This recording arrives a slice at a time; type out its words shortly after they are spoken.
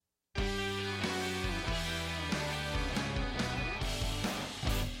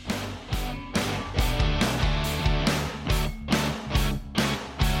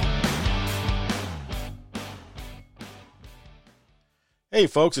Hey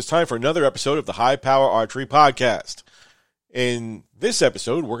folks, it's time for another episode of the High Power Archery Podcast. In this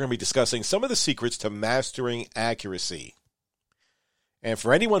episode, we're going to be discussing some of the secrets to mastering accuracy. And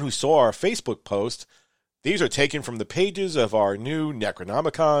for anyone who saw our Facebook post, these are taken from the pages of our new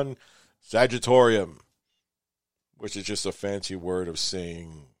Necronomicon Sagittorium, which is just a fancy word of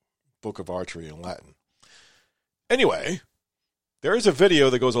saying Book of Archery in Latin. Anyway, there is a video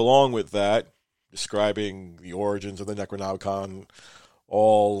that goes along with that, describing the origins of the Necronomicon,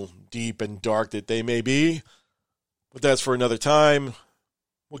 all deep and dark that they may be. But that's for another time.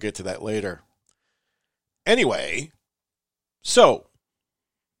 We'll get to that later. Anyway, so,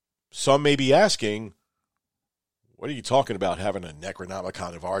 some may be asking, what are you talking about having a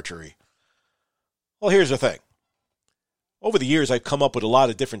Necronomicon of archery? Well, here's the thing. Over the years, I've come up with a lot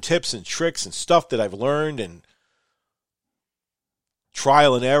of different tips and tricks and stuff that I've learned and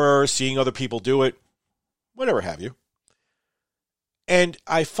trial and error, seeing other people do it, whatever have you. And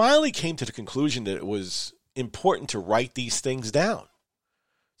I finally came to the conclusion that it was important to write these things down.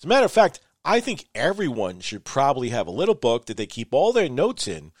 As a matter of fact, I think everyone should probably have a little book that they keep all their notes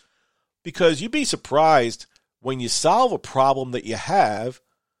in, because you'd be surprised when you solve a problem that you have,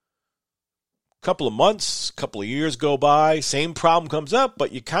 a couple of months, a couple of years go by, same problem comes up,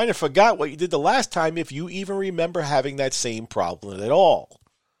 but you kind of forgot what you did the last time if you even remember having that same problem at all.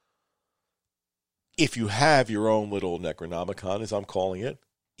 If you have your own little Necronomicon, as I'm calling it,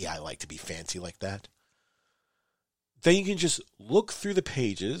 yeah, I like to be fancy like that, then you can just look through the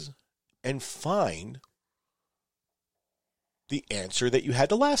pages and find the answer that you had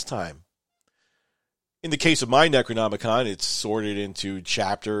the last time. In the case of my Necronomicon, it's sorted into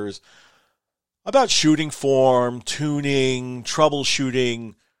chapters about shooting form, tuning,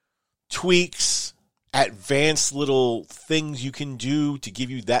 troubleshooting, tweaks, advanced little things you can do to give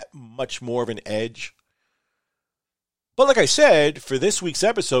you that much more of an edge. But like I said, for this week's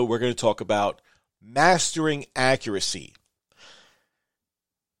episode, we're going to talk about mastering accuracy.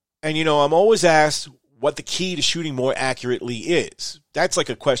 And I'm always asked what the key to shooting more accurately is. That's like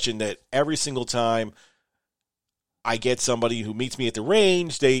a question that every single time I get somebody who meets me at the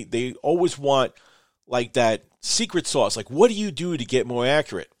range, they always want like that secret sauce. Like, what do you do to get more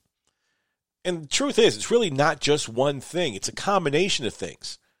accurate? And the truth is, it's really not just one thing. It's a combination of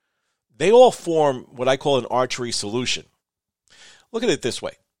things. They all form what I call an archery solution. Look at it this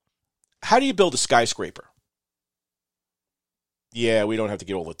way. How do you build a skyscraper? Yeah, we don't have to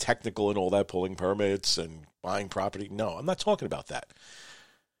get all the technical and all that, pulling permits and buying property. No, I'm not talking about that.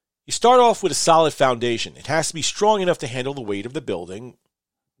 You start off with a solid foundation. It has to be strong enough to handle the weight of the building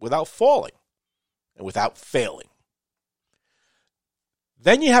without falling and without failing.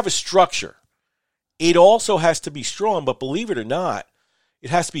 Then you have a structure. It also has to be strong, but believe it or not,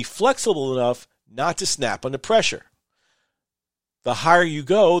 it has to be flexible enough not to snap under pressure. The higher you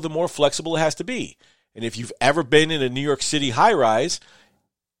go, the more flexible it has to be. And if you've ever been in a New York City high-rise,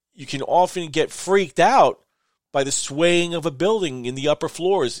 you can often get freaked out by the swaying of a building in the upper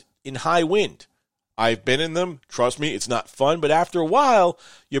floors in high wind. I've been in them. Trust me, it's not fun. But after a while,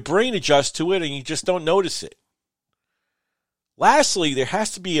 your brain adjusts to it and you just don't notice it. Lastly, there has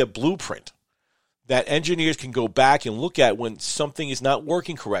to be a blueprint that engineers can go back and look at when something is not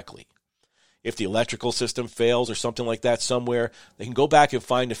working correctly. If the electrical system fails or something like that somewhere, they can go back and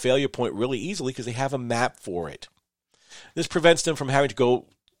find the failure point really easily because they have a map for it. This prevents them from having to go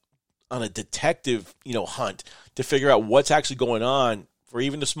on a detective, hunt to figure out what's actually going on for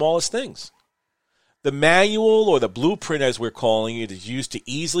even the smallest things. The manual, or the blueprint as we're calling it, is used to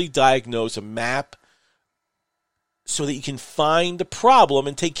easily diagnose a map so that you can find the problem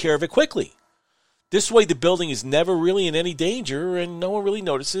and take care of it quickly. This way, the building is never really in any danger and no one really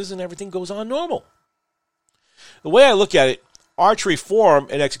notices and everything goes on normal. The way I look at it, archery form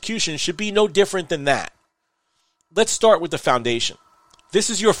and execution should be no different than that. Let's start with the foundation. This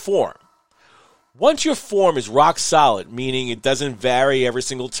is your form. Once your form is rock solid, meaning it doesn't vary every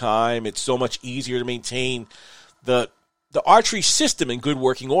single time, it's so much easier to maintain the archery system in good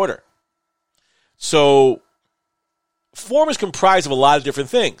working order. So, form is comprised of a lot of different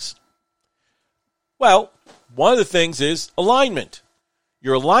things. Well, one of the things is alignment.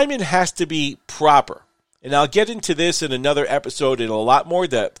 Your alignment has to be proper. And I'll get into this in another episode in a lot more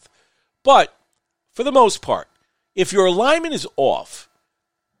depth. But for the most part, if your alignment is off,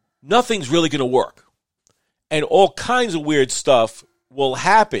 nothing's really going to work. And all kinds of weird stuff will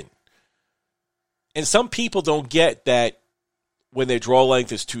happen. And some people don't get that when their draw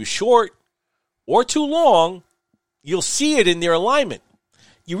length is too short or too long, you'll see it in their alignment.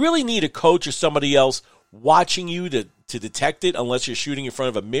 You really need a coach or somebody else watching you to detect it, unless you're shooting in front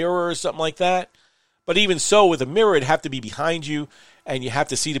of a mirror or something like that. But even so, with a mirror, it'd have to be behind you, and you have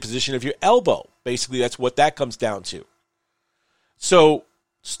to see the position of your elbow. Basically, that's what that comes down to. So,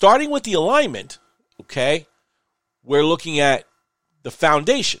 starting with the alignment, okay, we're looking at the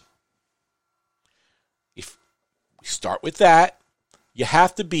foundation. If we start with that, you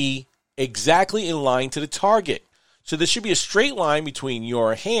have to be exactly in line to the target. So there should be a straight line between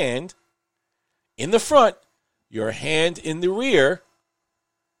your hand in the front, your hand in the rear,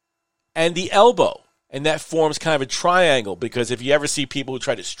 and the elbow. And that forms kind of a triangle, because if you ever see people who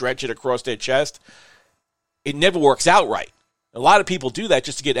try to stretch it across their chest, it never works out right. A lot of people do that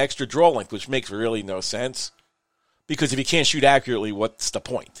just to get extra draw length, which makes really no sense. Because if you can't shoot accurately, what's the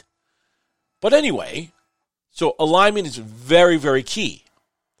point? But anyway, so alignment is very, very key.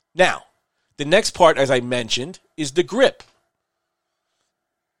 Now, the next part, as I mentioned, is the grip.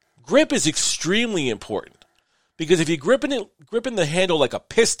 Grip is extremely important, because if you're gripping the handle like a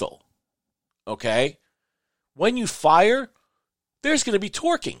pistol, okay, when you fire, there's going to be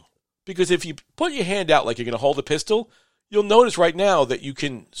torquing. Because if you put your hand out like you're going to hold a pistol, you'll notice right now that you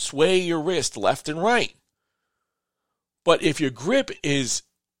can sway your wrist left and right. But if your grip is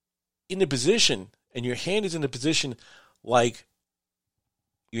in a position and your hand is in a position like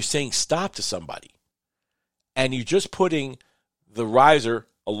you're saying stop to somebody, and you're just putting the riser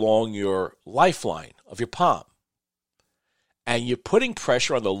along your lifeline of your palm, and you're putting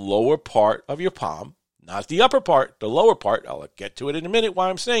pressure on the lower part of your palm, not the upper part, the lower part. I'll get to it in a minute why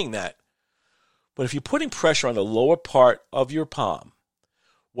I'm saying that. But if you're putting pressure on the lower part of your palm,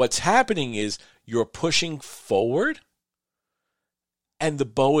 what's happening is you're pushing forward, and the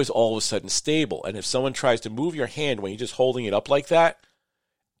bow is all of a sudden stable. And if someone tries to move your hand when you're just holding it up like that,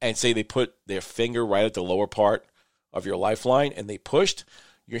 and say they put their finger right at the lower part of your lifeline and they pushed,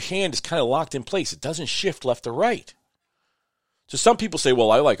 your hand is kind of locked in place. It doesn't shift left or right. So some people say, well,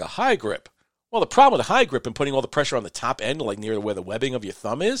 I like a high grip. Well, the problem with a high grip and putting all the pressure on the top end, like near where the webbing of your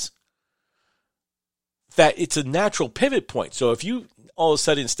thumb is, that it's a natural pivot point. So if you all of a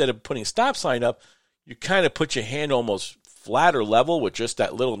sudden, instead of putting a stop sign up, you kind of put your hand almost flat or level with just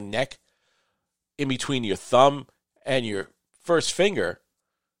that little neck in between your thumb and your first finger,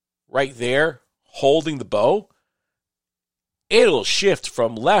 right there, holding the bow, it'll shift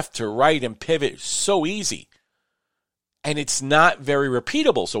from left to right and pivot so easy. And it's not very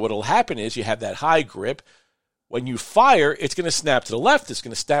repeatable. So what will happen is you have that high grip. When you fire, it's going to snap to the left. It's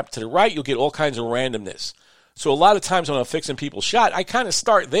going to snap to the right. You'll get all kinds of randomness. So a lot of times when I'm fixing people's shot, I kind of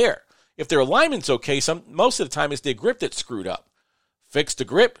start there. If their alignment's okay, most of the time it's their grip that's screwed up. Fix the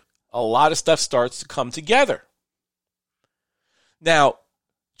grip, a lot of stuff starts to come together. Now,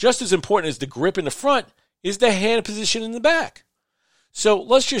 just as important as the grip in the front is the hand position in the back. So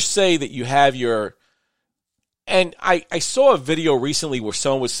let's just say that you have your... And I saw a video recently where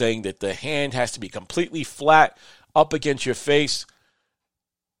someone was saying that the hand has to be completely flat up against your face.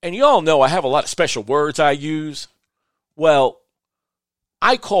 And you all know I have a lot of special words I use. Well,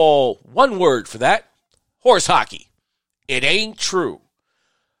 I call one word for that: horse hockey. It ain't true.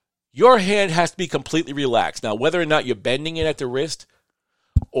 Your hand has to be completely relaxed. Now, whether or not you're bending it at the wrist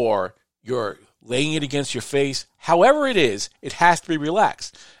or you're laying it against your face, however it is, it has to be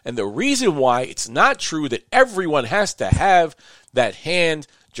relaxed. And the reason why it's not true that everyone has to have that hand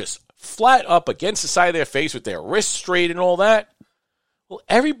just flat up against the side of their face with their wrists straight and all that, well,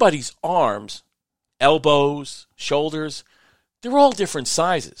 everybody's arms, elbows, shoulders, they're all different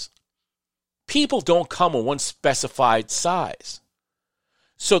sizes. People don't come in one specified size.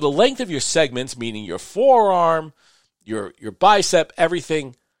 So the length of your segments, meaning your forearm, your bicep,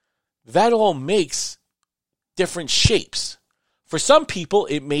 everything, that all makes different shapes. For some people,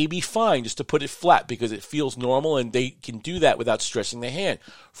 it may be fine just to put it flat because it feels normal and they can do that without stressing their hand.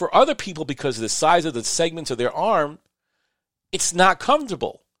 For other people, because of the size of the segments of their arm, it's not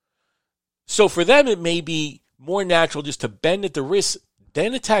comfortable. So for them, it may be more natural just to bend at the wrist,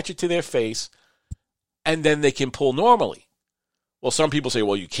 then attach it to their face, and then they can pull normally. Well, some people say,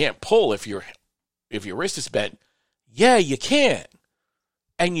 well, you can't pull if your wrist is bent. Yeah, you can.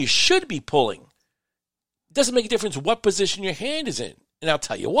 And you should be pulling. It doesn't make a difference what position your hand is in. And I'll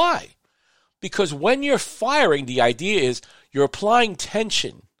tell you why. Because when you're firing, the idea is you're applying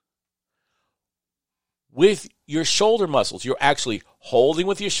tension with your shoulder muscles. You're actually holding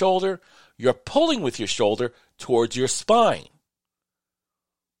with your shoulder. You're pulling with your shoulder towards your spine.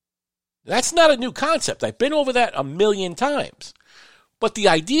 That's not a new concept. I've been over that a million times. But the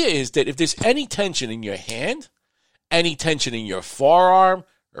idea is that if there's any tension in your hand, any tension in your forearm,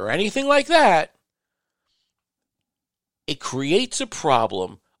 or anything like that, it creates a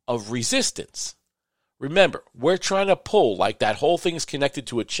problem of resistance. Remember, we're trying to pull, like that whole thing is connected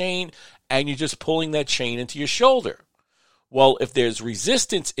to a chain, and you're just pulling that chain into your shoulder. Well, if there's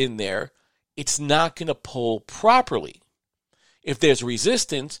resistance in there, it's not going to pull properly. If there's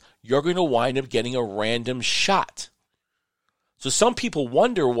resistance, you're going to wind up getting a random shot. So some people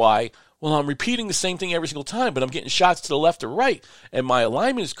wonder why, well, I'm repeating the same thing every single time, but I'm getting shots to the left or right, and my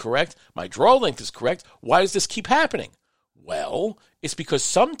alignment is correct, my draw length is correct. Why does this keep happening? Well, it's because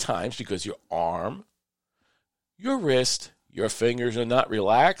sometimes, because your arm, your wrist, your fingers are not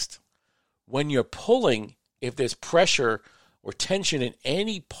relaxed, when you're pulling, if there's pressure or tension in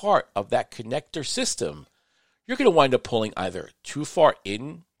any part of that connector system, you're going to wind up pulling either too far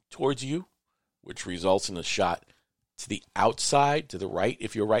in towards you, which results in a shot to the outside, to the right,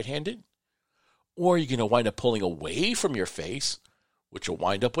 if you're right-handed, or you're going to wind up pulling away from your face, which will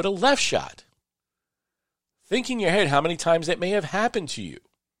wind up with a left shot. Think in your head how many times that may have happened to you.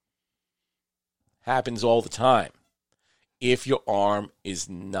 Happens all the time. If your arm is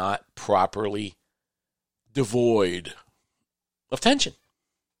not properly devoid of tension,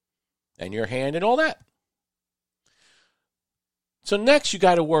 and your hand and all that. So next, you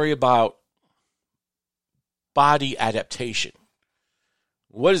got to worry about body adaptation.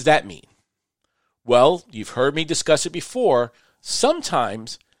 What does that mean? Well, you've heard me discuss it before.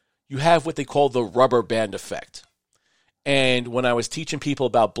 Sometimes you have what they call the rubber band effect. And when I was teaching people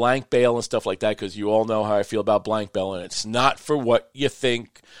about blank bail and stuff like that, because you all know how I feel about blank bail, and it's not for what you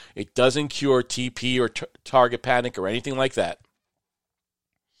think. It doesn't cure TP or target panic or anything like that.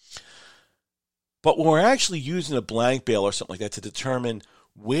 But when we're actually using a blank bail or something like that to determine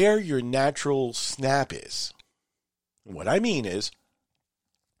where your natural snap is, what I mean is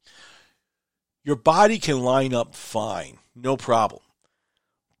your body can line up fine, no problem.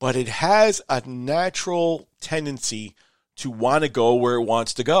 But it has a natural tendency to want to go where it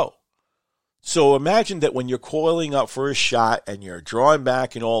wants to go. So imagine that when you're coiling up for a shot and you're drawing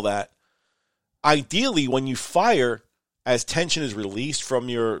back and all that, ideally when you fire, as tension is released from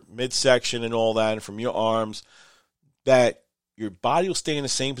your midsection and all that and from your arms, that your body will stay in the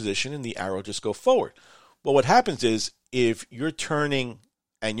same position and the arrow just go forward. Well, what happens is if you're turning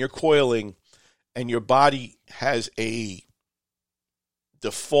and you're coiling and your body has a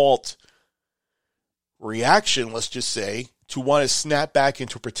default reaction, let's just say, to want to snap back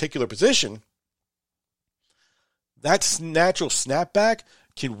into a particular position, that natural snapback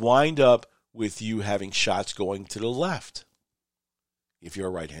can wind up with you having shots going to the left if you're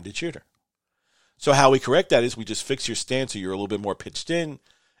a right-handed shooter. So how we correct that is we just fix your stance so you're a little bit more pitched in,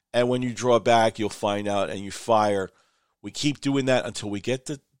 and when you draw back, you'll find out and you fire. We keep doing that until we get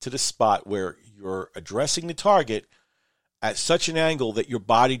to the spot where you're addressing the target at such an angle that your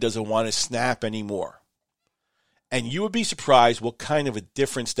body doesn't want to snap anymore. And you would be surprised what kind of a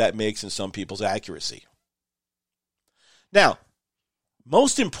difference that makes in some people's accuracy. Now,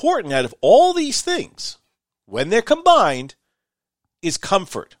 most important out of all these things, when they're combined, is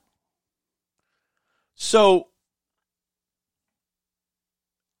comfort. So,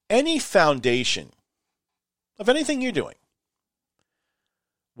 any foundation of anything you're doing,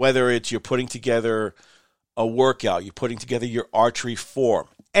 whether it's you're putting together a workout, you're putting together your archery form,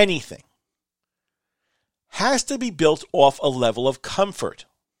 anything, has to be built off a level of comfort.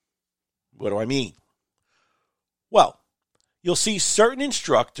 What do I mean? Well, you'll see certain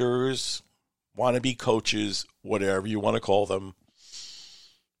instructors, wannabe coaches, whatever you want to call them.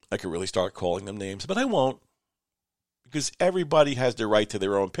 I could really start calling them names, but I won't, because everybody has the right to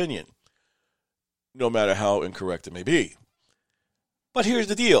their own opinion, no matter how incorrect it may be. But here's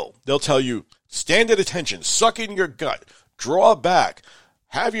the deal. They'll tell you, stand at attention, suck in your gut, draw back,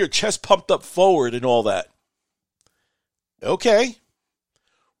 have your chest pumped up forward and all that. Okay.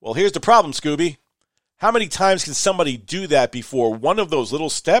 Well, here's the problem, Scooby. How many times can somebody do that before one of those little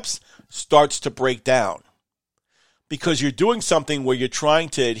steps starts to break down? Because you're doing something where you're trying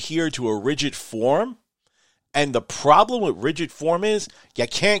to adhere to a rigid form, and the problem with rigid form is you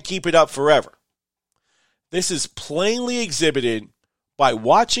can't keep it up forever. This is plainly exhibited by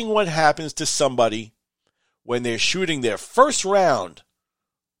watching what happens to somebody when they're shooting their first round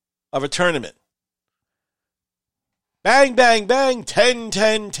of a tournament. Bang, bang, bang, 10,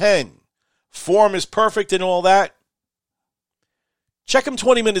 10, 10. Form is perfect and all that. Check them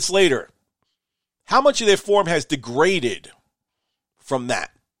 20 minutes later. How much of their form has degraded from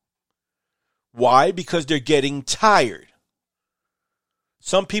that? Why? Because they're getting tired.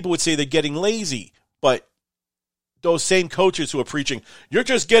 Some people would say they're getting lazy, but those same coaches who are preaching, you're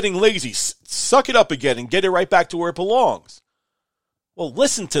just getting lazy, suck it up again and get it right back to where it belongs. Well,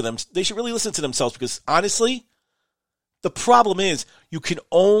 listen to them. They should really listen to themselves, because honestly, the problem is you can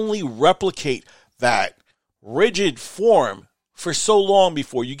only replicate that rigid form for so long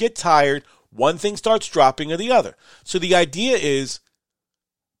before you get tired one thing starts dropping or the other. So the idea is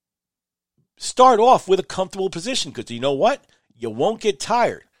start off with a comfortable position because you know what? You won't get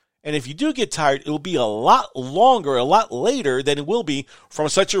tired. And if you do get tired, it will be a lot longer, a lot later than it will be from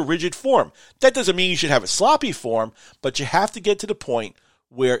such a rigid form. That doesn't mean you should have a sloppy form, but you have to get to the point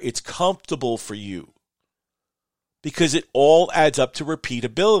where it's comfortable for you because it all adds up to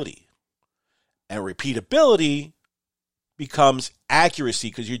repeatability. And repeatability becomes accuracy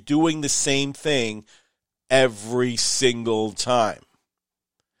because you're doing the same thing every single time.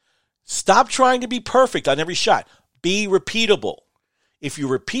 Stop trying to be perfect on every shot. Be repeatable. If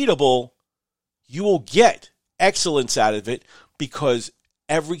you're repeatable, you will get excellence out of it because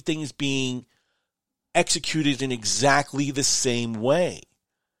everything is being executed in exactly the same way.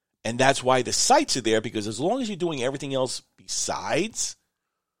 And that's why the sights are there, because as long as you're doing everything else besides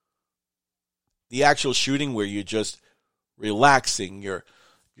the actual shooting where you're just relaxing, your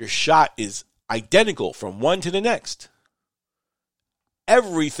shot is identical from one to the next.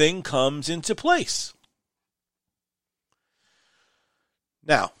 Everything comes into place.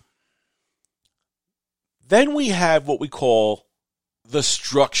 Now, then we have what we call the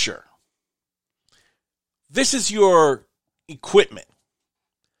structure. This is your equipment.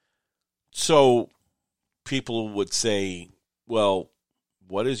 So people would say, well,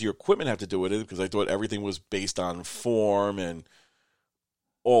 what does your equipment have to do with it? Because I thought everything was based on form and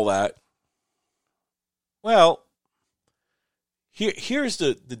all that. Well, here's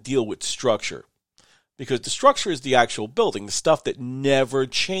the deal with structure. Because the structure is the actual building, the stuff that never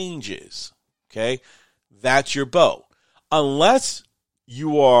changes. Okay? That's your bow. Unless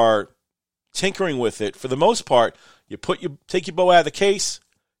you are tinkering with it, for the most part, take your bow out of the case,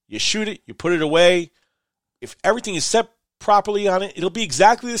 you shoot it, you put it away. If everything is set properly on it, it'll be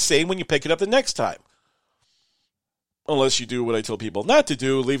exactly the same when you pick it up the next time. Unless you do what I tell people not to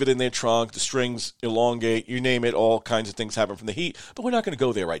do, leave it in their trunk, the strings elongate, you name it, all kinds of things happen from the heat. But we're not going to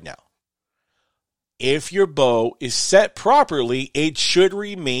go there right now. If your bow is set properly, it should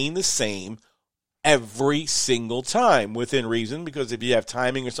remain the same every single time within reason, because if you have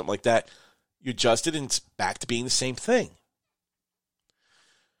timing or something like that, you adjust it and it's back to being the same thing.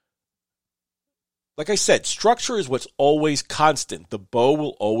 Like I said, structure is what's always constant. The bow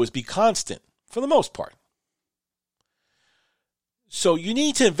will always be constant for the most part. So you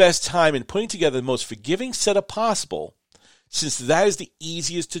need to invest time in putting together the most forgiving setup possible, since that is the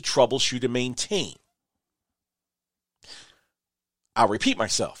easiest to troubleshoot and maintain. I'll repeat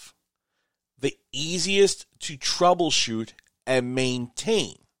myself. The easiest to troubleshoot and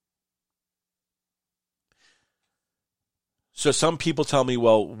maintain. So some people tell me,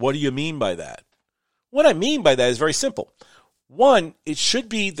 well, what do you mean by that? What I mean by that is very simple. One, it should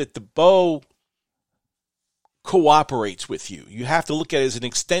be that the bow cooperates with you. You have to look at it as an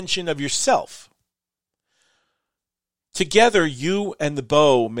extension of yourself. Together, you and the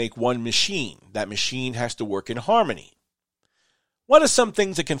bow make one machine. That machine has to work in harmony. What are some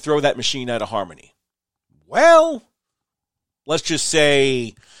things that can throw that machine out of harmony? Well, let's just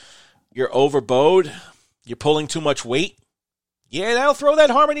say you're overbowed, you're pulling too much weight. Yeah, that'll throw that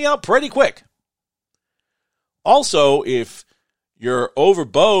harmony out pretty quick. Also, if you're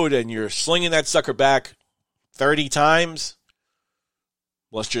overbowed and you're slinging that sucker back 30 times,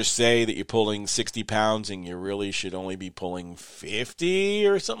 let's just say that you're pulling 60 pounds and you really should only be pulling 50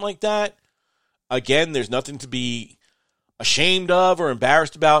 or something like that. Again, there's nothing to be ashamed of or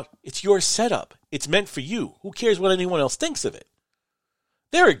embarrassed about. It's your setup. It's meant for you. Who cares what anyone else thinks of it?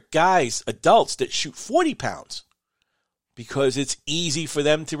 There are guys, adults, that shoot 40 pounds because it's easy for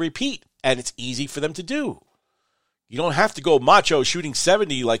them to repeat and it's easy for them to do. You don't have to go macho shooting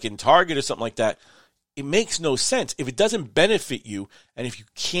 70 like in Target or something like that. It makes no sense. If it doesn't benefit you and if you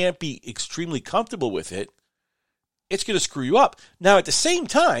can't be extremely comfortable with it, it's going to screw you up. Now, at the same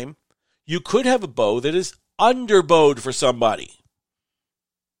time, you could have a bow that is underbowed for somebody.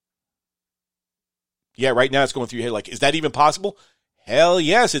 Yeah, right now it's going through your head like, is that even possible? Hell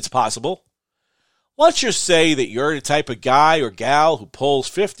yes, it's possible. Let's just say that you're the type of guy or gal who pulls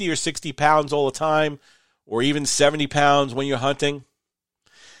 50 or 60 pounds all the time, or even 70 pounds when you're hunting,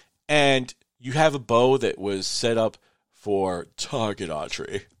 and you have a bow that was set up for target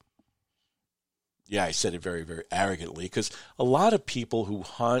archery. Yeah, I said it very, very arrogantly, because a lot of people who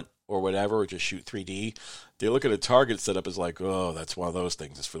hunt or whatever, or just shoot 3D, they look at a target setup as like, oh, that's one of those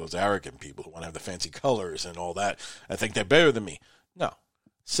things. It's for those arrogant people who want to have the fancy colors and all that. I think they're better than me. No.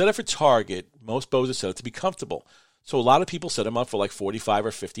 Set up for target, most bows are set up to be comfortable. So a lot of people set them up for like 45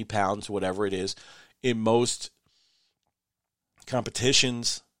 or 50 pounds, whatever it is. In most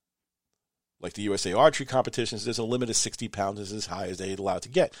competitions, like the USA Archery competitions, there's a limit of 60 pounds is as high as they're allowed to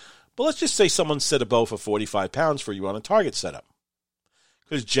get. But let's just say someone set a bow for 45 pounds for you on a target setup.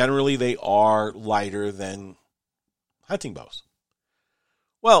 Because generally they are lighter than hunting bows.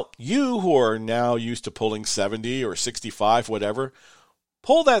 Well, you who are now used to pulling 70 or 65, whatever,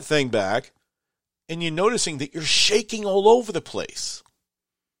 pull that thing back, and you're noticing that you're shaking all over the place.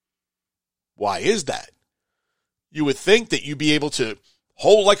 Why is that? You would think that you'd be able to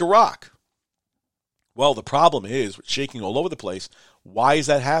hold like a rock. Well, the problem is with shaking all over the place. Why is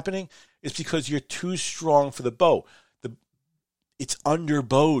that happening? It's because you're too strong for the bow. It's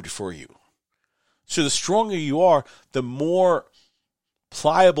underbowed for you. So the stronger you are, the more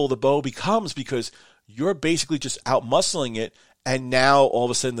pliable the bow becomes because you're basically just outmuscling it, and now all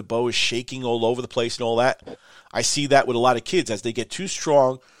of a sudden the bow is shaking all over the place and all that. I see that with a lot of kids. As they get too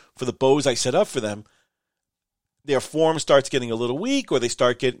strong for the bows I set up for them, their form starts getting a little weak, or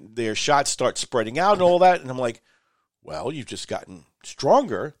their shots start spreading out and all that. And I'm like, well, you've just gotten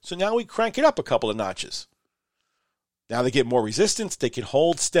stronger, so now we crank it up a couple of notches. Now they get more resistance, they can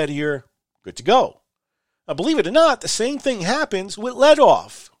hold steadier, good to go. Now, believe it or not, the same thing happens with let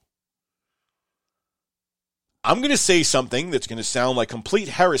off. I'm going to say something that's going to sound like complete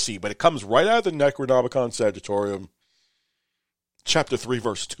heresy, but it comes right out of the Necronomicon Sagittarium, chapter 3,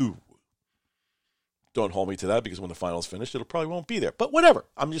 verse 2. Don't hold me to that, because when the final's finished, it probably won't be there. But whatever,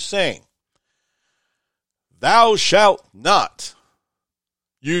 I'm just saying. Thou shalt not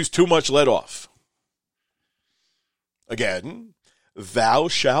use too much let off. Again, thou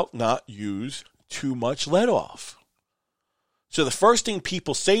shalt not use too much let off. So the first thing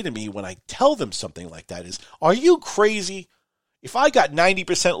people say to me when I tell them something like that is, are you crazy? If I got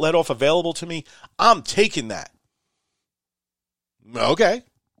 90% let off available to me, I'm taking that. Okay.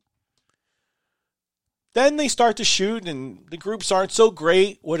 Then they start to shoot and the groups aren't so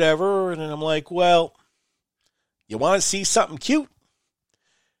great, whatever. And I'm like, well, you want to see something cute?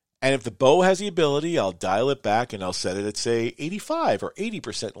 And if the bow has the ability, I'll dial it back and I'll set it at, say, 85 or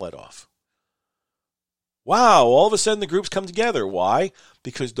 80% let off. Wow, all of a sudden the groups come together. Why?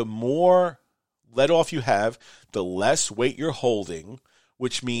 Because the more let off you have, the less weight you're holding,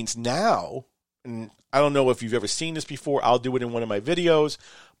 which means now, and I don't know if you've ever seen this before, I'll do it in one of my videos,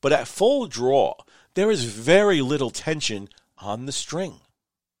 but at full draw, there is very little tension on the string.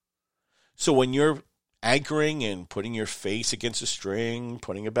 So when you're anchoring and putting your face against the string,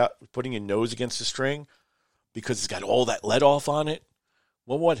 putting your nose against the string, because it's got all that let off on it,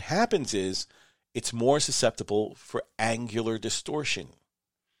 well, what happens is it's more susceptible for angular distortion.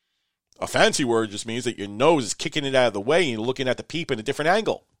 A fancy word just means that your nose is kicking it out of the way and you're looking at the peep in a different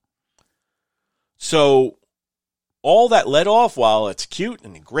angle. So all that let off, while it's cute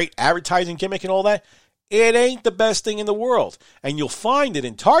and a great advertising gimmick and all that, it ain't the best thing in the world. And you'll find that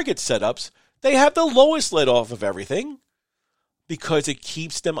in target setups, they have the lowest let off of everything because it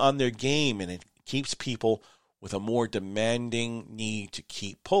keeps them on their game and it keeps people with a more demanding need to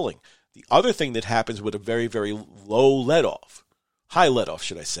keep pulling. The other thing that happens with a very, very low let off, high let off,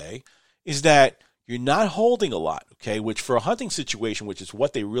 should I say, is that you're not holding a lot, okay? Which for a hunting situation, which is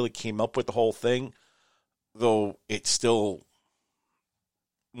what they really came up with the whole thing, though it's still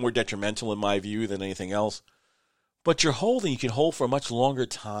more detrimental in my view than anything else. But you're holding, you can hold for a much longer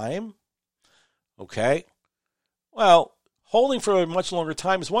time, okay? Well, holding for a much longer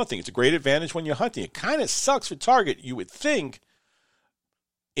time is one thing. It's a great advantage when you're hunting. It kind of sucks for target, you would think.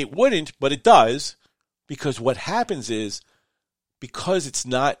 It wouldn't, but it does, because what happens is, because it's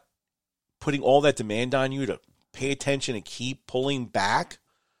not putting all that demand on you to pay attention and keep pulling back,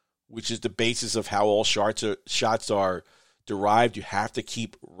 which is the basis of how all shots are derived. You have to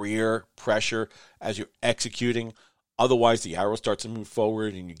keep rear pressure as you're executing. Otherwise, the arrow starts to move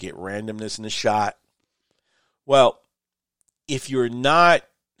forward and you get randomness in the shot. Well, if you're not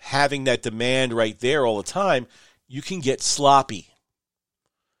having that demand right there all the time, you can get sloppy.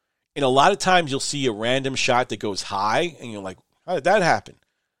 And a lot of times you'll see a random shot that goes high, and you're like, how did that happen?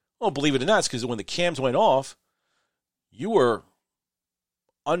 Well, believe it or not, it's because when the cams went off, you were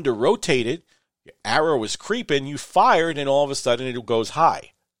under-rotated, your arrow was creeping, you fired, and all of a sudden it goes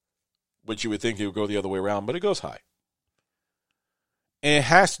high. Which you would think it would go the other way around, but it goes high. And it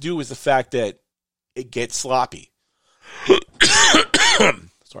has to do with the fact that it gets sloppy.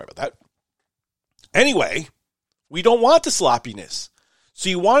 Sorry about that. Anyway, we don't want the sloppiness. So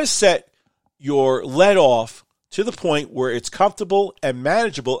you want to set your let off to the point where it's comfortable and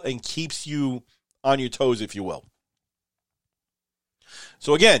manageable and keeps you on your toes, if you will.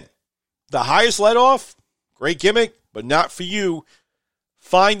 So again, the highest let off, great gimmick, but not for you.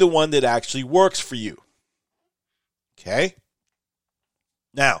 Find the one that actually works for you. Okay?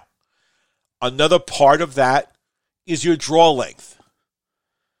 Now, another part of that is your draw length.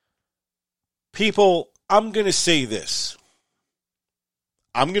 People, I'm going to say this.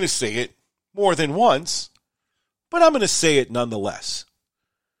 I'm going to say it more than once, but I'm going to say it nonetheless.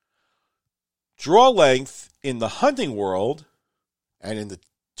 Draw length in the hunting world and in the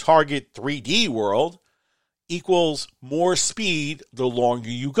target 3D world equals more speed the longer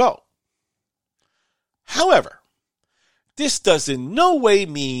you go. However, this does in no way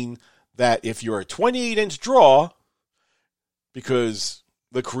mean that if you're a 28-inch draw, because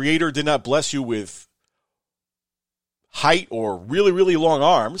the creator did not bless you with height or really, really long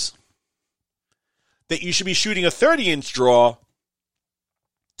arms, that you should be shooting a 30-inch draw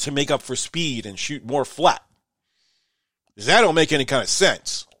to make up for speed and shoot more flat. Because that don't make any kind of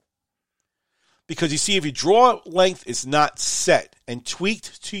sense. Because you see, if your draw length is not set and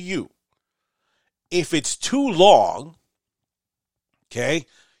tweaked to you, if it's too long, okay,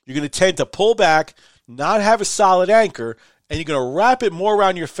 you're going to tend to pull back, not have a solid anchor, and you're going to wrap it more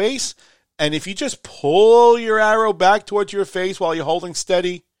around your face. And if you just pull your arrow back towards your face while you're holding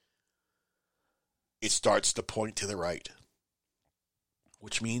steady, it starts to point to the right,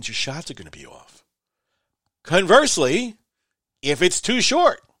 which means your shots are going to be off. Conversely, if it's too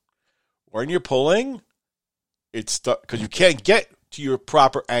short, when you're pulling, it's because you can't get to your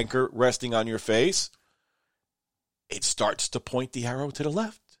proper anchor resting on your face, it starts to point the arrow to the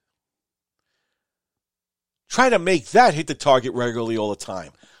left. Try to make that hit the target regularly all the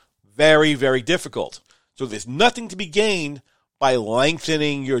time. Very, very difficult. So there's nothing to be gained by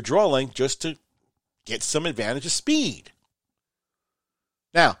lengthening your draw length just to get some advantage of speed.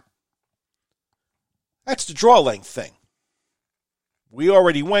 Now, that's the draw length thing. We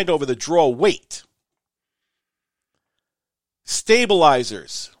already went over the draw weight.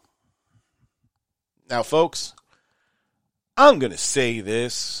 Stabilizers. Now, folks, I'm going to say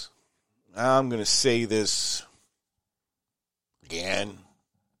this. I'm going to say this again.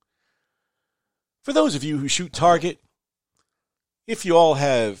 For those of you who shoot target, if you all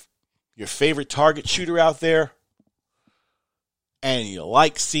have your favorite target shooter out there, and you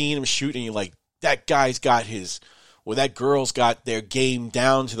like seeing him shoot, and you're like, that guy's got his, or that girl's got their game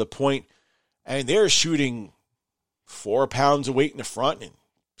down to the point, and they're shooting 4 pounds of weight in the front and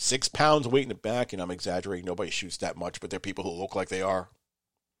 6 pounds of weight in the back, and I'm exaggerating, nobody shoots that much, but they're people who look like they are.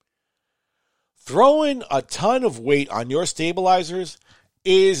 Throwing a ton of weight on your stabilizers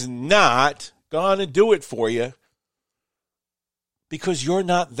is not going to do it for you because you're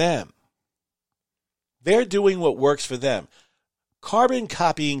not them. They're doing what works for them. Carbon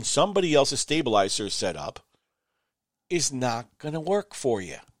copying somebody else's stabilizer setup is not going to work for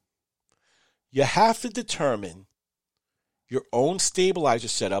you. You have to determine your own stabilizer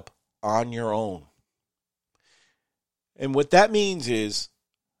setup on your own. And what that means is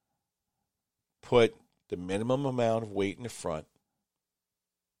put the minimum amount of weight in the front.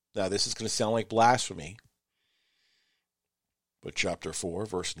 Now, this is going to sound like blasphemy, but Chapter 4,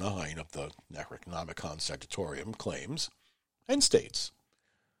 Verse 9 of the Necronomicon Sanctorum claims and states,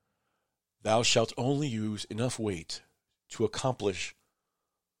 "Thou shalt only use enough weight to accomplish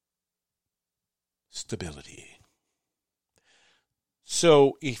stability."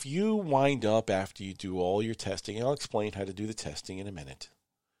 So if you wind up after you do all your testing, and I'll explain how to do the testing in a minute,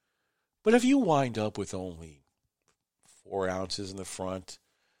 but if you wind up with only 4 ounces in the front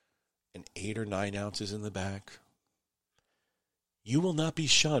and 8 or 9 ounces in the back, you will not be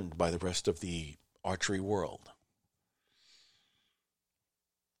shunned by the rest of the archery world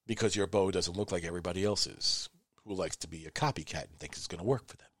because your bow doesn't look like everybody else's who likes to be a copycat and thinks it's going to work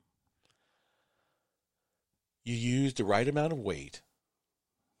for them. You use the right amount of weight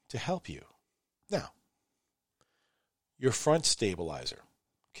to help you. Now, your front stabilizer,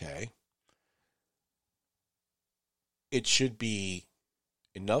 okay? It should be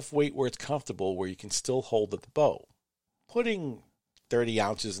enough weight where it's comfortable where you can still hold the bow. Putting 30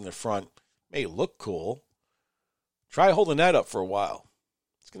 ounces in the front may look cool. Try holding that up for a while.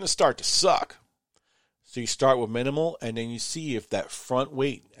 It's going to start to suck. So you start with minimal, and then you see if that front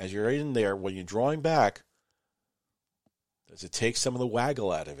weight, as you're in there, when you're drawing back, does it take some of the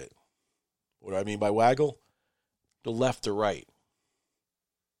waggle out of it? What do I mean by waggle? The left to right.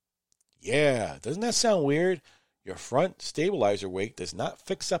 Yeah, doesn't that sound weird? Your front stabilizer weight does not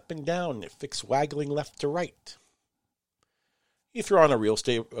fix up and down. It fixes waggling left to right. You throw on a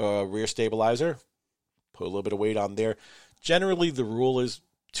rear stabilizer, put a little bit of weight on there. Generally, the rule is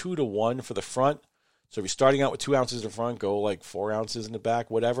 2 to 1 for the front. So if you're starting out with 2 ounces in the front, go like 4 ounces in the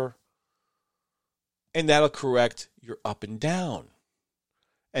back, whatever. And that'll correct your up and down.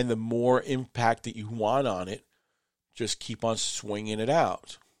 And the more impact that you want on it, just keep on swinging it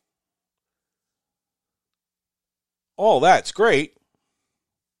out. All that's great.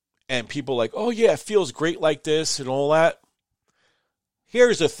 and people are like, oh yeah, it feels great like this and all that.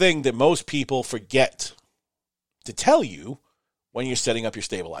 Here's a thing that most people forget to tell you when you're setting up your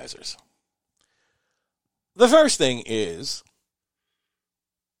stabilizers. The first thing is,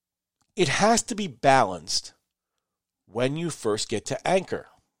 it has to be balanced when you first get to anchor.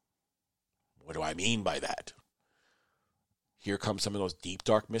 What do I mean by that? Here comes some of those deep,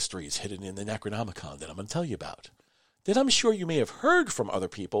 dark mysteries hidden in the Necronomicon that I'm going to tell you about, that I'm sure you may have heard from other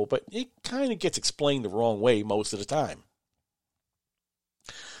people, but it kind of gets explained the wrong way most of the time.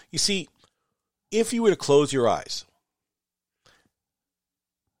 You see, if you were to close your eyes,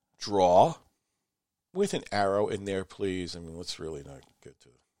 draw with an arrow in there, please. I mean, let's really not get to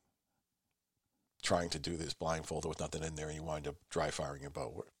trying to do this blindfolded with nothing in there and you wind up dry firing your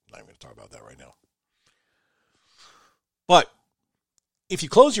bow. We're not even going to talk about that right now. But if you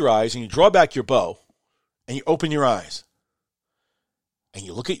close your eyes and you draw back your bow and you open your eyes and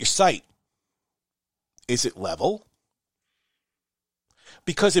you look at your sight, is it level?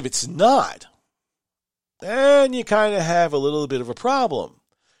 Because if it's not, then you kind of have a little bit of a problem.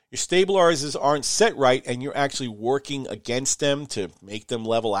 Your stabilizers aren't set right and you're actually working against them to make them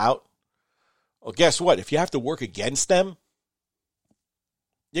level out. Well, guess what? If you have to work against them,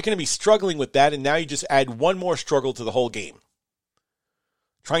 you're going to be struggling with that, and now you just add one more struggle to the whole game.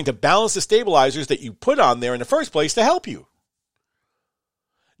 Trying to balance the stabilizers that you put on there in the first place to help you.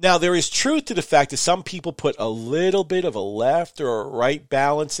 Now, there is truth to the fact that some people put a little bit of a left or a right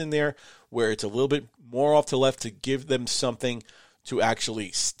balance in there, where it's a little bit more off to the left to give them something to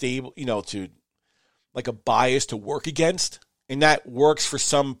actually stable, to like a bias to work against. And that works for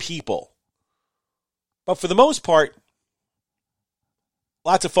some people. But for the most part,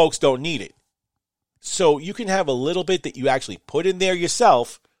 lots of folks don't need it. So you can have a little bit that you actually put in there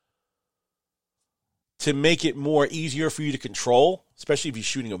yourself to make it more easier for you to control, especially if you're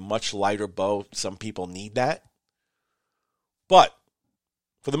shooting a much lighter bow. Some people need that. But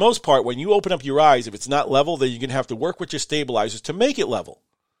for the most part, when you open up your eyes, if it's not level, then you're going to have to work with your stabilizers to make it level.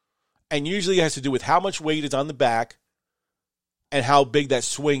 And usually it has to do with how much weight is on the back and how big that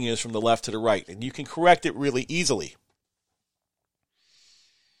swing is from the left to the right. And you can correct it really easily.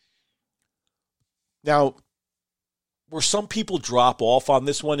 Now, where some people drop off on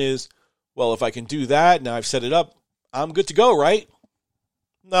this one is, well, if I can do that, now I've set it up, I'm good to go, right?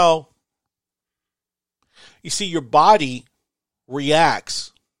 No. You see, your body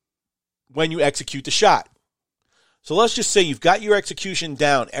reacts when you execute the shot. So let's just say you've got your execution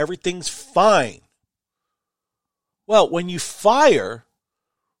down. Everything's fine. Well, when you fire,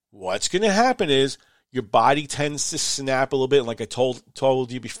 what's going to happen is your body tends to snap a little bit. And like I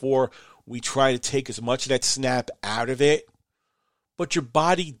told you before, we try to take as much of that snap out of it. But your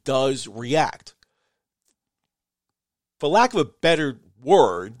body does react. For lack of a better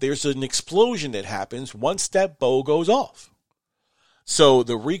word, there's an explosion that happens once that bow goes off. So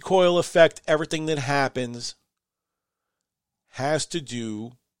the recoil effect, everything that happens, has to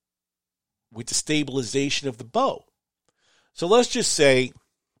do with the stabilization of the bow. So let's just say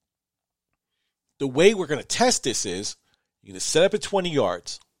the way we're going to test this is you're going to set up at 20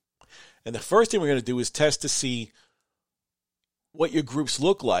 yards. And the first thing we're going to do is test to see what your groups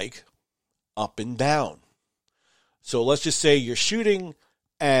look like up and down. So let's just say you're shooting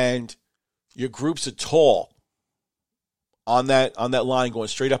and your groups are tall on that line going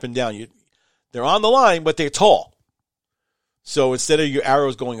straight up and down. They're on the line, but they're tall. So instead of your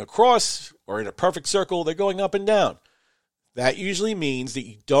arrows going across or in a perfect circle, they're going up and down. That usually means that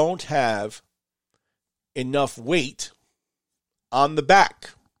you don't have enough weight on the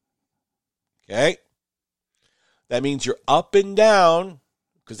back. Okay? That means you're up and down,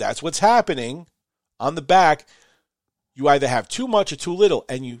 because that's what's happening on the back. You either have too much or too little,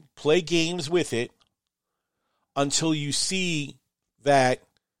 and you play games with it until you see that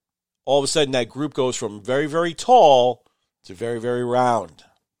all of a sudden that group goes from very, very tall to very, very round.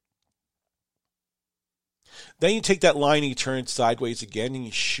 Then you take that line and you turn it sideways again and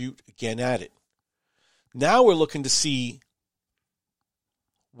you shoot again at it. Now we're looking to see,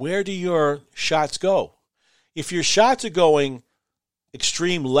 where do your shots go? If your shots are going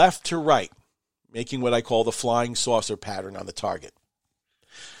extreme left to right, making what I call the flying saucer pattern on the target,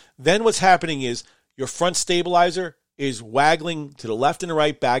 then what's happening is your front stabilizer is waggling to the left and the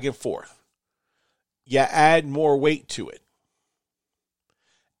right, back and forth. You add more weight to it.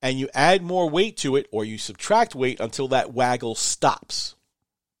 And you add more weight to it, or you subtract weight until that waggle stops.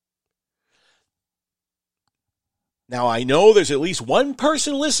 Now, I know there's at least one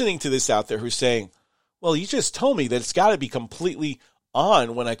person listening to this out there who's saying, well, you just told me that it's got to be completely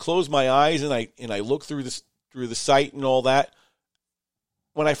on when I close my eyes and I look through the sight and all that.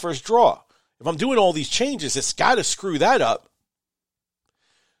 when I first draw. If I'm doing all these changes, it's got to screw that up.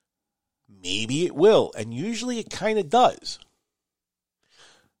 Maybe it will, and usually it kind of does.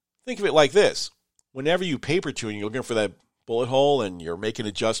 Think of it like this. Whenever you paper tune, you're looking for that bullet hole and you're making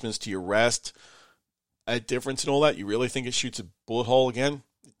adjustments to your rest, at difference and all that, you really think it shoots a bullet hole again?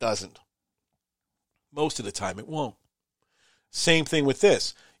 It doesn't. Most of the time it won't. Same thing with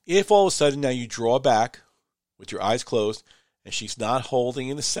this. If all of a sudden now you draw back with your eyes closed and she's not holding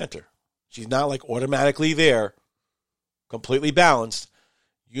in the center, she's not like automatically there, completely balanced,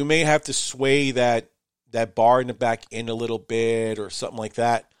 you may have to sway that bar in the back in a little bit or something like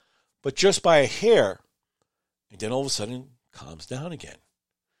that, but just by a hair, and then all of a sudden it calms down again.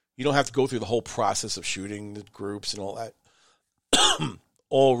 You don't have to go through the whole process of shooting the groups and all that.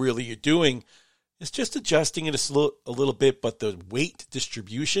 All really you're doing is just adjusting it a little bit, but the weight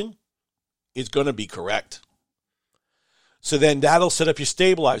distribution is going to be correct. So then that'll set up your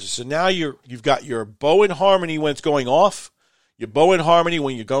stabilizer. So now you've got your bow in harmony when it's going off, your bow in harmony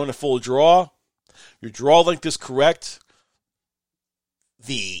when you're going to full draw, your draw length is correct,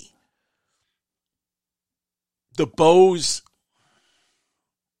 the bows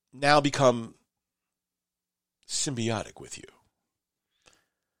now become symbiotic with you.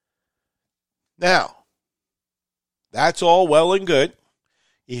 Now, that's all well and good.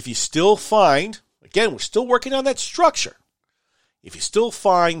 If you still find, again, we're still working on that structure. If you still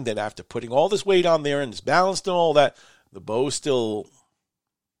find that after putting all this weight on there and it's balanced and all that, the bow's still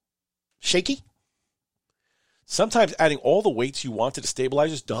shaky, sometimes adding all the weights you want to the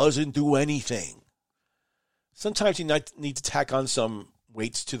stabilizers doesn't do anything. Sometimes you need to tack on some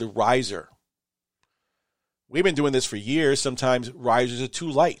weights to the riser. We've been doing this for years. Sometimes risers are too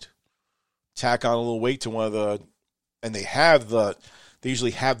light. Tack on a little weight to one of the, and they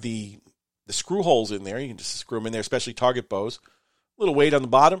usually have the screw holes in there. You can just screw them in there, especially target bows. A little weight on the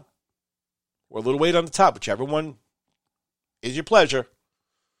bottom or a little weight on the top, whichever one is your pleasure.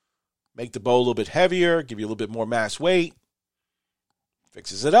 Make the bow a little bit heavier, give you a little bit more mass weight.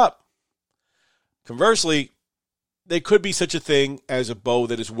 Fixes it up. Conversely, there could be such a thing as a bow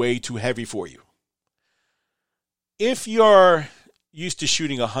that is way too heavy for you. If you're used to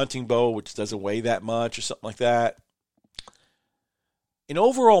shooting a hunting bow, which doesn't weigh that much or something like that, an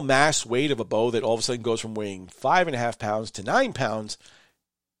overall mass weight of a bow that all of a sudden goes from weighing 5.5 pounds to 9 pounds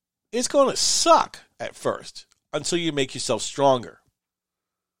is going to suck at first until you make yourself stronger.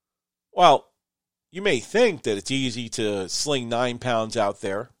 Well, you may think that it's easy to sling 9 pounds out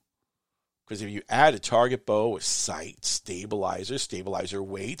there, because if you add a target bow with sight, stabilizer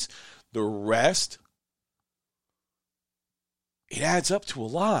weights, the rest, it adds up to a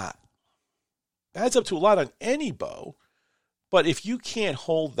lot. It adds up to a lot on any bow. But if you can't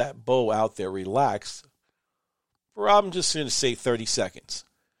hold that bow out there relaxed for, I'm just going to say 30 seconds,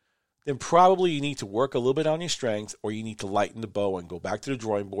 then probably you need to work a little bit on your strength, or you need to lighten the bow and go back to the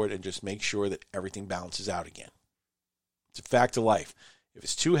drawing board and just make sure that everything balances out again. It's a fact of life. If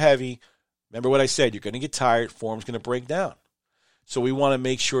it's too heavy, remember what I said, you're going to get tired, form's going to break down. So we want to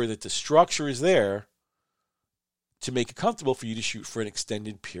make sure that the structure is there to make it comfortable for you to shoot for an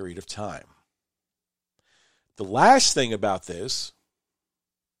extended period of time. The last thing about this,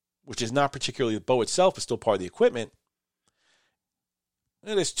 which is not particularly the bow itself, but still part of the equipment,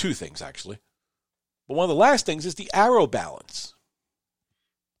 and there's two things actually, but one of the last things is the arrow balance.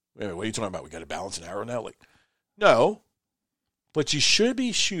 Wait a minute, what are you talking about? We got to balance an arrow now? No, but you should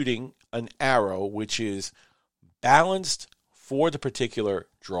be shooting an arrow which is balanced for the particular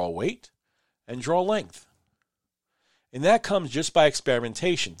draw weight and draw length. And that comes just by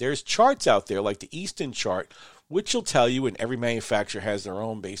experimentation. There's charts out there like the Easton chart, which will tell you, and every manufacturer has their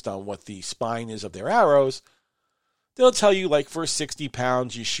own based on what the spine is of their arrows. They'll tell you, like, for 60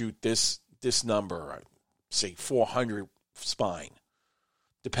 pounds, you shoot this number, say 400 spine.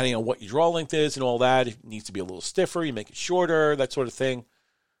 Depending on what your draw length is and all that, it needs to be a little stiffer, you make it shorter, that sort of thing.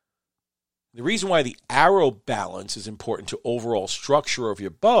 The reason why the arrow balance is important to overall structure of your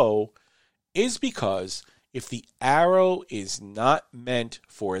bow is because if the arrow is not meant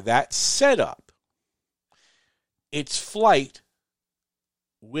for that setup, its flight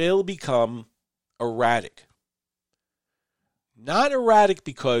will become erratic. Not erratic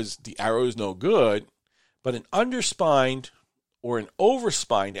because the arrow is no good, but an underspined or an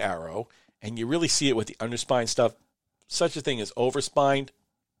overspined arrow, and you really see it with the underspined stuff, such a thing as overspined,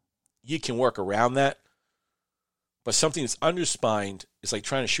 you can work around that. But something that's underspined is like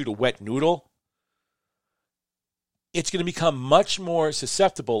trying to shoot a wet noodle. It's going to become much more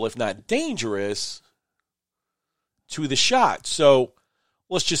susceptible, if not dangerous, to the shot. So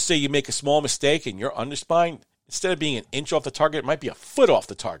let's just say you make a small mistake and you're underspined. Instead of being an inch off the target, it might be a foot off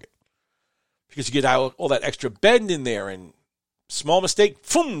the target. Because you get all that extra bend in there, and small mistake,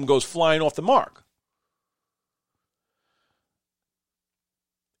 boom, goes flying off the mark.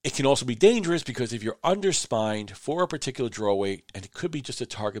 It can also be dangerous because if you're underspined for a particular draw weight, and it could be just a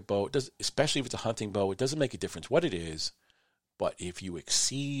target bow, especially if it's a hunting bow, it doesn't make a difference what it is. But if you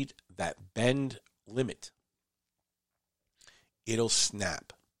exceed that bend limit, it'll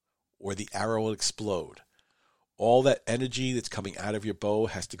snap or the arrow will explode. All that energy that's coming out of your bow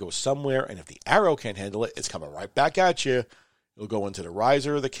has to go somewhere, and if the arrow can't handle it, it's coming right back at you. It'll go into the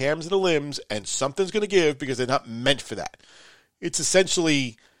riser, the cams, and the limbs, and something's going to give because they're not meant for that. It's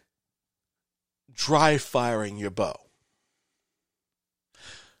essentially dry firing your bow.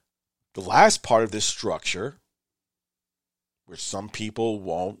 The last part of this structure, where some people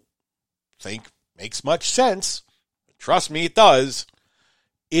won't think makes much sense, but trust me, it does,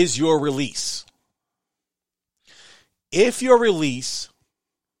 is your release. If your release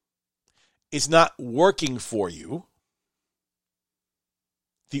is not working for you,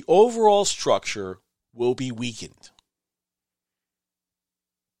 the overall structure will be weakened.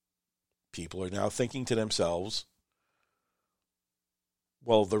 People are now thinking to themselves,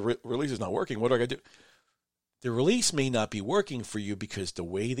 well, the release is not working. What do I got to do? The release may not be working for you because the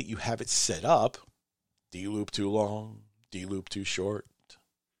way that you have it set up, D-loop too long, D-loop too short.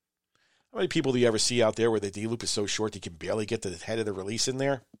 How many people do you ever see out there where the D-loop is so short you can barely get to the head of the release in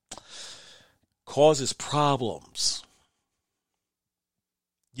there? Causes problems.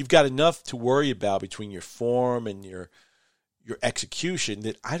 You've got enough to worry about between your form and your execution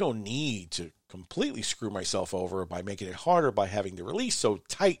that I don't need to completely screw myself over by making it harder by having the release so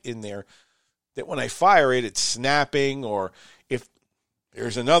tight in there that when I fire it, it's snapping. Or if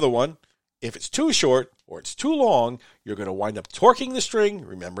there's another one, if it's too short or it's too long, you're going to wind up torquing the string.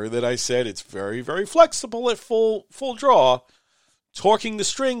 Remember that I said it's very, very flexible at full draw. Torquing the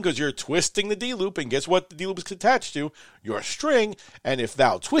string because you're twisting the D-loop, and guess what the D-loop is attached to? Your string. And if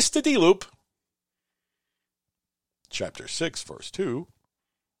thou twist the D-loop, Chapter 6, verse 2.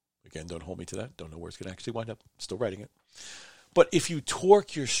 Again, don't hold me to that. Don't know where it's going to actually wind up. Still writing it. But if you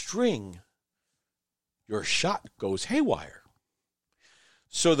torque your string, your shot goes haywire.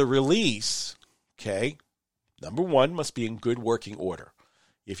 So the release, okay, number one, must be in good working order.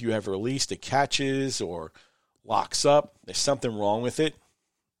 If you have a release that catches or locks up, there's something wrong with it,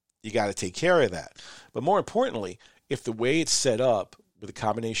 you got to take care of that. But more importantly, if the way it's set up with a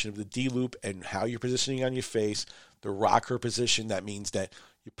combination of the D-loop and how you're positioning on your face, the rocker position, that means that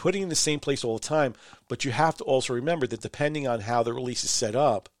you're putting it in the same place all the time, but you have to also remember that depending on how the release is set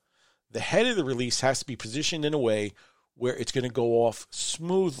up, the head of the release has to be positioned in a way where it's going to go off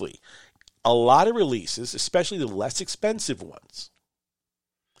smoothly. A lot of releases, especially the less expensive ones,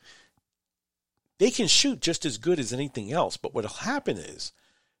 they can shoot just as good as anything else, but what will happen is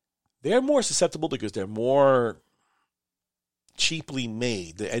they're more susceptible because they're more cheaply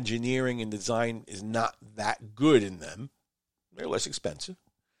made. The engineering and design is not that good in them. They're less expensive.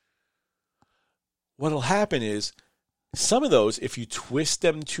 What will happen is some of those, if you twist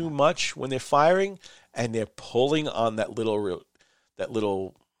them too much when they're firing and they're pulling on that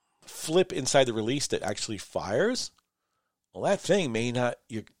little flip inside the release that actually fires, well, that thing may not,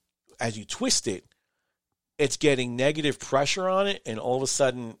 as you twist it, it's getting negative pressure on it, and all of a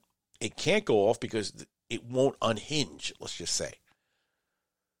sudden it can't go off because it won't unhinge, let's just say.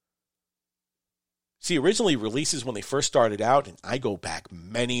 See, originally releases when they first started out, and I go back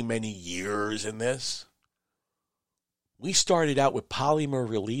many, many years in this, we started out with polymer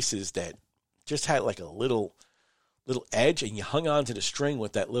releases that just had like a little edge, and you hung onto the string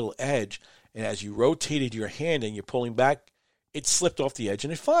with that little edge, and as you rotated your hand and you're pulling back, it slipped off the edge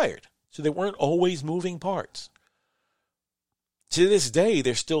and it fired. So they weren't always moving parts. To this day,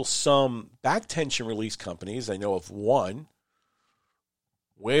 there's still some back tension release companies. I know of one,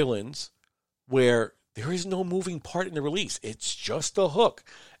 Wayland's, where there is no moving part in the release. It's just the hook.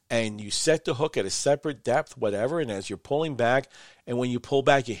 And you set the hook at a separate depth, whatever, and as you're pulling back, and when you pull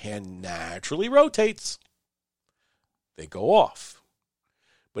back, your hand naturally rotates. They go off.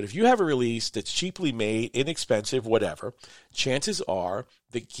 But if you have a release that's cheaply made, inexpensive, whatever, chances are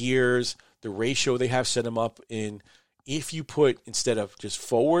the gears, the ratio they have set them up in, if you put, instead of just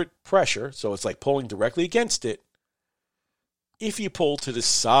forward pressure, so it's like pulling directly against it, if you pull to the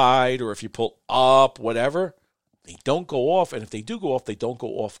side or if you pull up, whatever, they don't go off. And if they do go off, they don't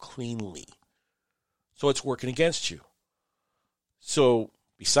go off cleanly. So it's working against you. So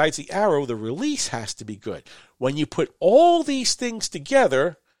besides the arrow, the release has to be good. When you put all these things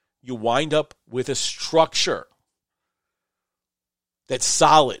together, you wind up with a structure that's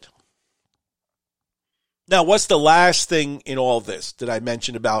solid. Now, what's the last thing in all this that I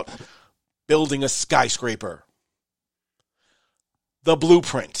mentioned about building a skyscraper? The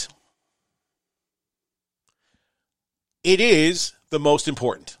blueprint. It is the most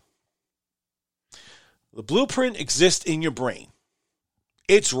important. The blueprint exists in your brain.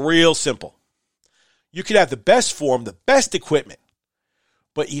 It's real simple. You could have the best form, the best equipment,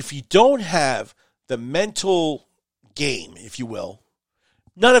 but if you don't have the mental game, if you will,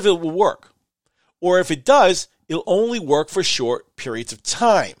 none of it will work. Or if it does, it'll only work for short periods of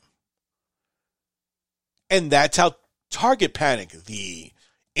time. And that's how target panic, the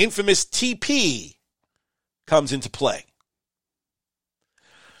infamous TP, comes into play.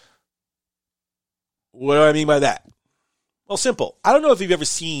 What do I mean by that? Well, simple. I don't know if you've ever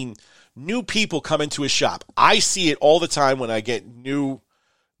seen new people come into a shop. I see it all the time when I get new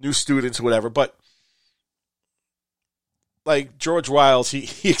students or whatever, but like George Wiles,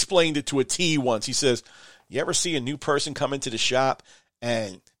 he explained it to a T once. He says, you ever see a new person come into the shop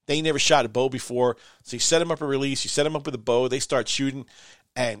and they never shot a bow before, so you set them up a release, you set them up with a bow, they start shooting,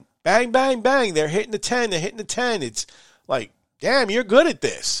 and bang, bang, bang, they're hitting the 10, they're hitting the 10. It's like, damn, you're good at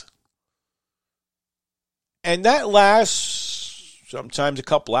this. And that lasts sometimes a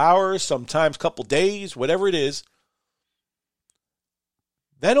couple hours, sometimes a couple days, whatever it is.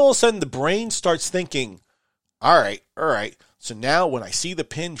 Then all of a sudden the brain starts thinking, all right. So now when I see the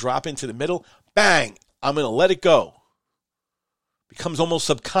pin drop into the middle, bang, I'm going to let it go. Becomes almost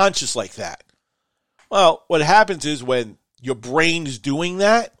subconscious like that. Well, what happens is when your brain is doing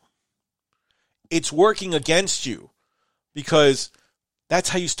that, it's working against you because that's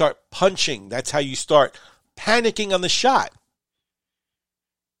how you start punching. That's how you start panicking on the shot.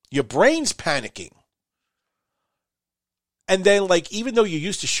 Your brain's panicking. And then, like, even though you're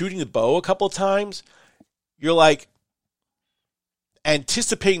used to shooting the bow a couple of times, you're like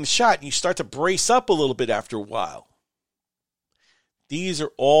anticipating the shot and you start to brace up a little bit after a while. These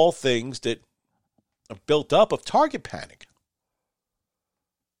are all things that are built up of target panic.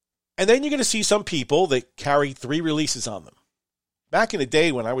 And then you're going to see some people that carry 3 releases on them. Back in the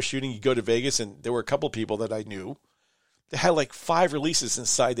day when I was shooting, you go to Vegas and there were a couple of people that I knew that had like 5 releases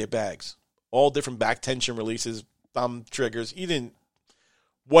inside their bags. All different back tension releases, thumb triggers, even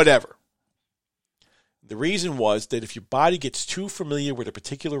whatever. The reason was that if your body gets too familiar with a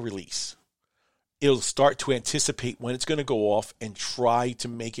particular release, it'll start to anticipate when it's going to go off and try to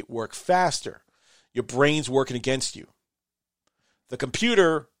make it work faster. Your brain's working against you. The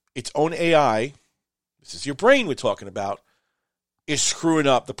computer, its own AI, this is your brain we're talking about, is screwing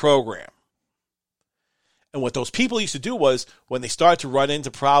up the program. And what those people used to do was when they started to run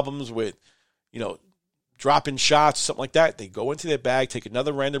into problems with, dropping shots, something like that, they go into their bag, take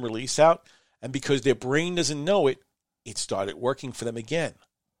another random release out, and because their brain doesn't know it, it started working for them again.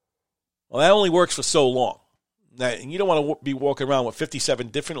 Well, that only works for so long. Now, and you don't want to be walking around with 57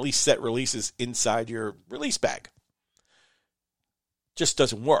 differently set releases inside your release bag. Just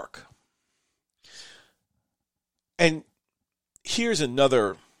doesn't work. And here's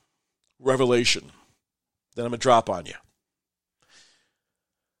another revelation that I'm going to drop on you.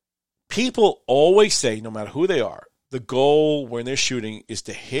 People always say, no matter who they are, the goal when they're shooting is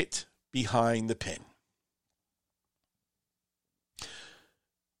to hit behind the pin.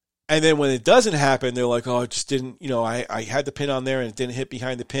 And then when it doesn't happen, they're like, oh, it just didn't, I had the pin on there and it didn't hit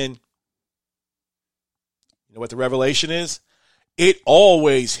behind the pin. You know what the revelation is? It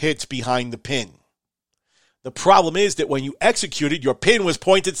always hits behind the pin. The problem is that when you executed, your pin was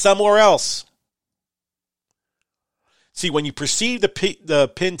pointed somewhere else. See, when you perceive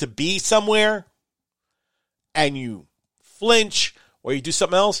the pin to be somewhere and you flinch or you do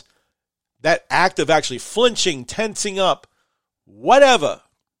something else, that act of actually flinching, tensing up, whatever,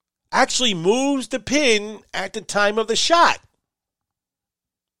 actually moves the pin at the time of the shot.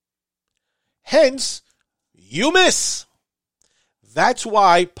 Hence, you miss. That's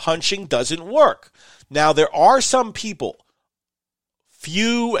why punching doesn't work. Now, there are some people,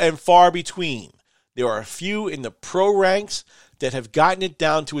 few and far between. There are a few in the pro ranks that have gotten it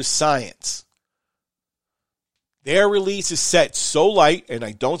down to a science. Their release is set so light, and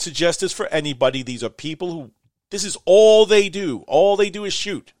I don't suggest this for anybody. These are people who, this is all they do. All they do is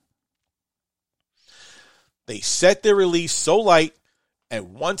shoot. They set their release so light,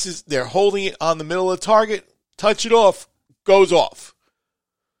 and once they're holding it on the middle of the target, touch it off, goes off.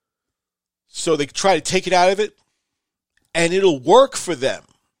 So they try to take it out of it, and it'll work for them.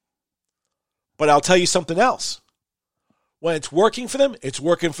 But I'll tell you something else. When it's working for them, it's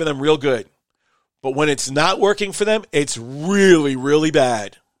working for them real good. But when it's not working for them, it's really, really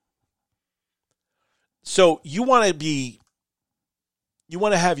bad. So you want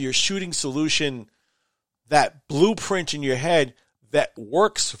to have your shooting solution that blueprint in your head that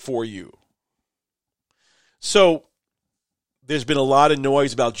works for you. So there's been a lot of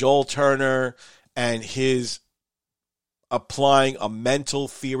noise about Joel Turner and his applying a mental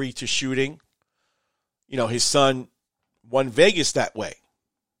theory to shooting. You know, his son won Vegas that way.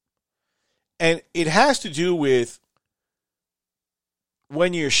 And it has to do with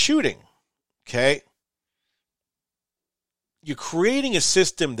when you're shooting, okay, you're creating a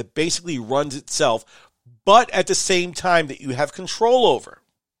system that basically runs itself, but at the same time that you have control over.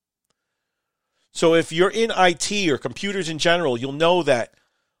 So if you're in IT or computers in general, you'll know that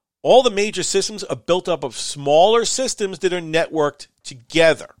all the major systems are built up of smaller systems that are networked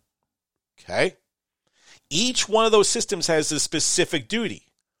together. Okay? Each one of those systems has a specific duty.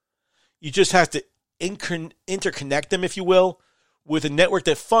 You just have to interconnect them, if you will, with a network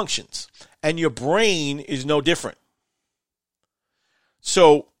that functions. And your brain is no different.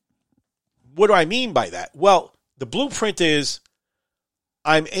 So what do I mean by that? Well, the blueprint is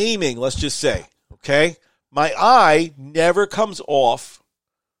I'm aiming, let's just say, okay? My eye never comes off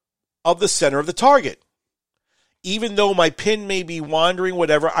of the center of the target. Even though my pin may be wandering,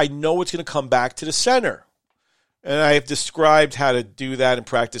 whatever, I know it's going to come back to the center. And I have described how to do that and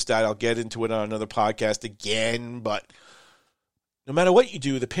practice that. I'll get into it on another podcast again. But no matter what you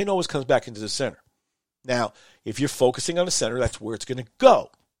do, the pin always comes back into the center. Now, if you're focusing on the center, that's where it's going to go.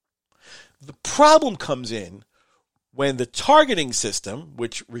 The problem comes in when the targeting system,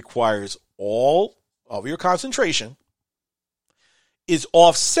 which requires all of your concentration, is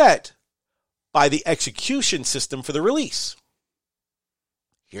offset by the execution system for the release.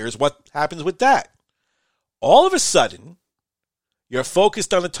 Here's what happens with that. All of a sudden, you're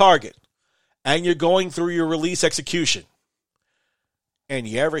focused on the target, and you're going through your release execution. And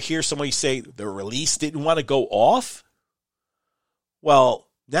you ever hear somebody say the release didn't want to go off? Well,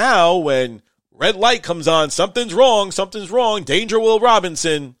 now when red light comes on, something's wrong, danger Will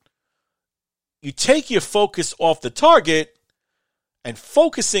Robinson, you take your focus off the target and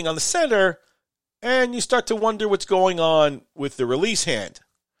focusing on the center, and you start to wonder what's going on with the release hand.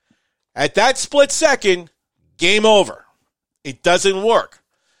 At that split second, game over. It doesn't work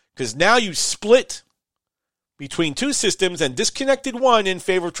because now you split between two systems and disconnected one in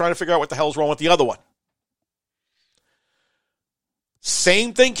favor of trying to figure out what the hell's wrong with the other one.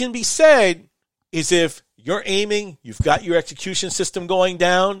 Same thing can be said is if you're aiming, you've got your execution system going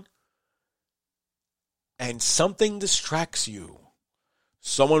down, and something distracts you.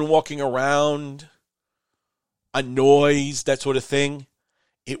 Someone walking around, a noise, that sort of thing.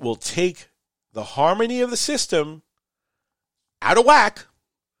 It will take the harmony of the system out of whack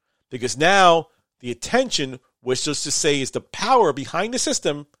because now the attention, which just to say is the power behind the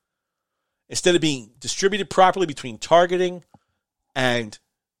system, instead of being distributed properly between targeting and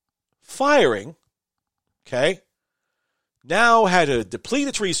firing, okay, now had to deplete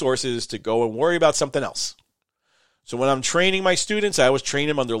its resources to go and worry about something else. So when I'm training my students, I always train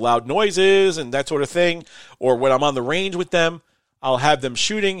them under loud noises and that sort of thing. Or when I'm on the range with them, I'll have them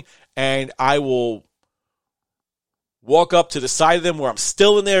shooting and I will walk up to the side of them where I'm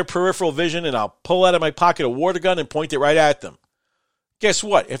still in their peripheral vision and I'll pull out of my pocket a water gun and point it right at them. Guess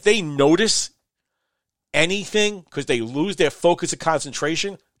what? If they notice anything because they lose their focus of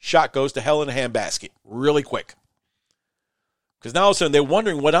concentration, shot goes to hell in a handbasket really quick. Because now all of a sudden they're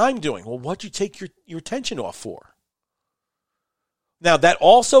wondering what I'm doing. Well, what'd you take your attention off for? Now, that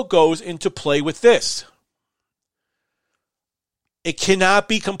also goes into play with this. It cannot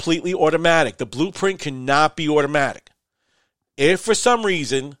be completely automatic. The blueprint cannot be automatic. If for some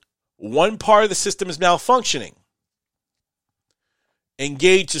reason one part of the system is malfunctioning,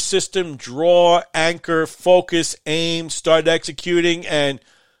 engage the system, draw, anchor, focus, aim, start executing, and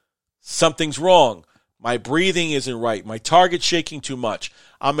something's wrong. My breathing isn't right. My target's shaking too much.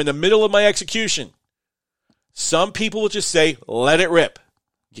 I'm in the middle of my execution. Some people will just say, let it rip.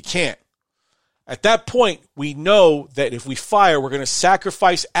 You can't. At that point, we know that if we fire, we're going to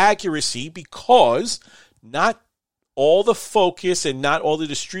sacrifice accuracy because not all the focus and not all the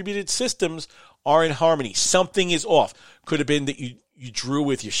distributed systems are in harmony. Something is off. Could have been that you drew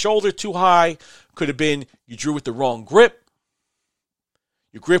with your shoulder too high. Could have been you drew with the wrong grip.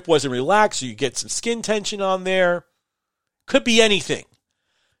 Your grip wasn't relaxed, so you get some skin tension on there. Could be anything.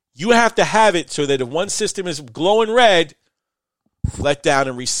 You have to have it so that if one system is glowing red, let down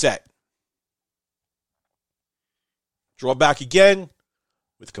and reset. Draw back again.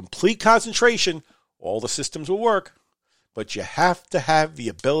 With complete concentration, all the systems will work. But you have to have the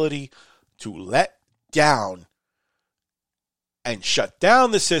ability to let down and shut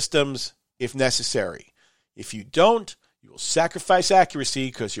down the systems if necessary. If you don't, you will sacrifice accuracy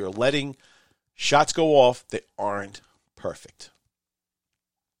because you're letting Shots go off that aren't perfect.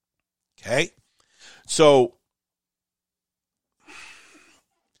 Okay? So,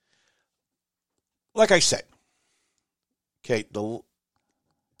 like I said, okay,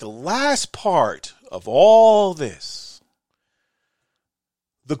 the last part of all this,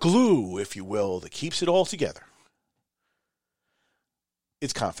 the glue, if you will, that keeps it all together,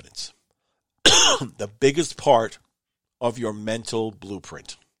 is confidence. The biggest part of your mental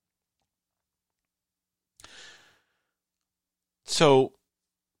blueprint. So,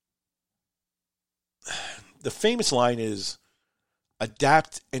 the famous line is,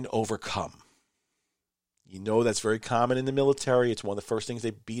 adapt and overcome. You know that's very common in the military. It's one of the first things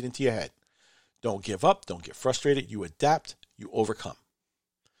they beat into your head. Don't give up. Don't get frustrated. You adapt. You overcome.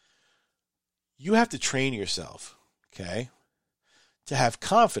 You have to train yourself, okay, to have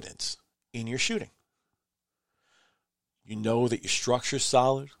confidence in your shooting. You know that your structure's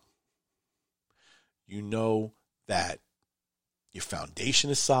solid. You know that your foundation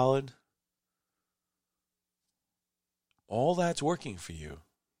is solid. All that's working for you.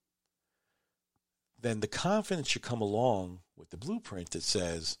 Then the confidence should come along with the blueprint that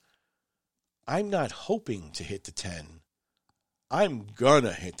says, I'm not hoping to hit the 10. I'm going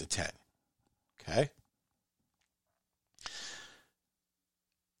to hit the 10. Okay?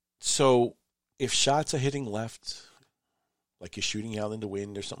 So if shots are hitting left, like you're shooting out in the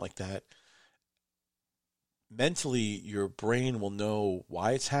wind or something like that, mentally your brain will know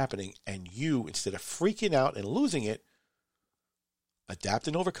why it's happening, and you, instead of freaking out and losing it, adapt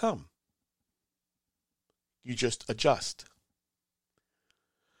and overcome. You just adjust.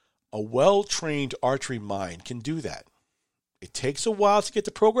 A well-trained archery mind can do that. It takes a while to get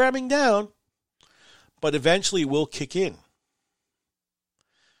the programming down, but eventually it will kick in.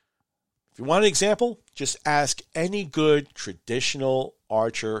 If you want an example, just ask any good traditional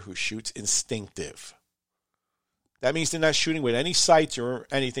archer who shoots instinctive. That means they're not shooting with any sights or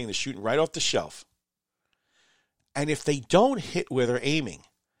anything. They're shooting right off the shelf. And if they don't hit where they're aiming,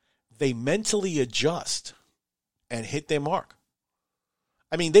 they mentally adjust and hit their mark.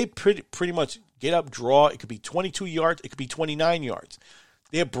 I mean, they pretty much get up, draw. It could be 22 yards. It could be 29 yards.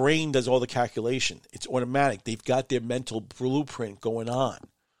 Their brain does all the calculation. It's automatic. They've got their mental blueprint going on.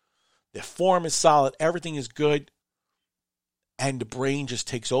 Their form is solid. Everything is good. And the brain just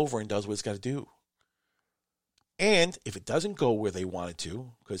takes over and does what it's got to do. And if it doesn't go where they want it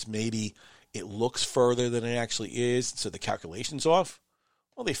to, because maybe it looks further than it actually is, so the calculation's off,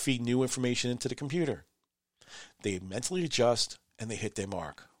 well, they feed new information into the computer. They mentally adjust and they hit their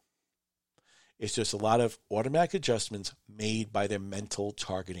mark. It's just a lot of automatic adjustments made by their mental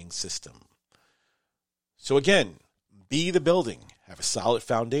targeting system. So again, be the building. Have a solid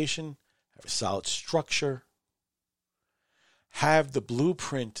foundation. Have a solid structure. Have the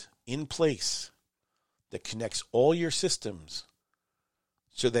blueprint in place that connects all your systems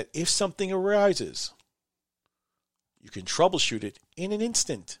so that if something arises, you can troubleshoot it in an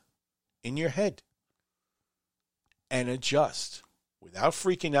instant in your head and adjust without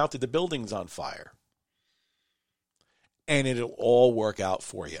freaking out that the building's on fire. And it'll all work out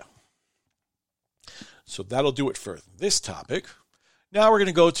for you. So that'll do it for this topic. Now we're going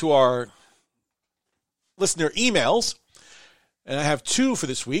to go to our listener emails. And I have two for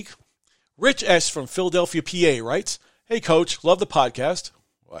this week. Rich S. from Philadelphia, PA writes, "Hey, Coach, love the podcast."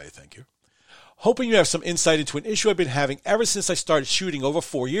 Why, thank you. "Hoping you have some insight into an issue I've been having ever since I started shooting over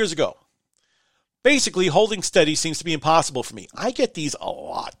 4 years ago. Basically, holding steady seems to be impossible for me. I get these a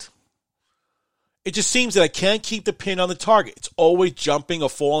lot. It just seems that I can't keep the pin on the target. It's always jumping or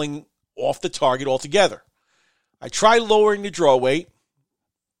falling off the target altogether. I try lowering the draw weight.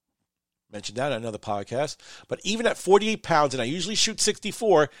 Mentioned that on another podcast. But even at 48 pounds, and I usually shoot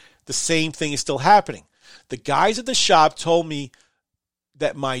 64, the same thing is still happening. The guys at the shop told me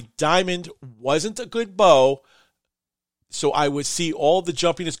that my diamond wasn't a good bow, so I would see all the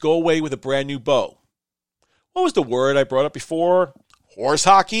jumpiness go away with a brand new bow. What was the word I brought up before? Horse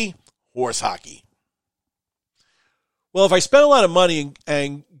hockey? Horse hockey. Well, if I spent a lot of money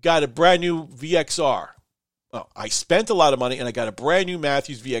and got a brand new VXR, well, I spent a lot of money and I got a brand new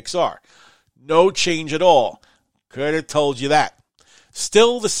Matthews VXR. No change at all. Could have told you that.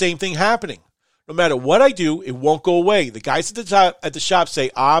 Still the same thing happening. No matter what I do, it won't go away. The guys at the shop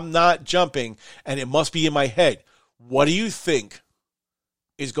say, I'm not jumping, and it must be in my head. What do you think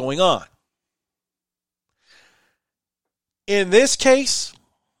is going on? In this case,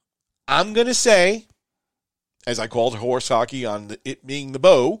 I'm going to say, as I called horse hockey on it being the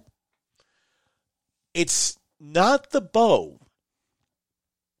bow, it's not the bow.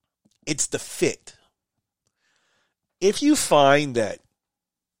 It's the fit. If you find that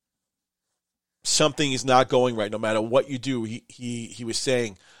something is not going right, no matter what you do. He was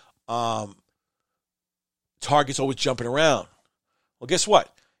saying, target's always jumping around. Well, guess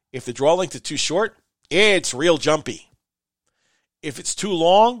what? If the draw length is too short, it's real jumpy. If it's too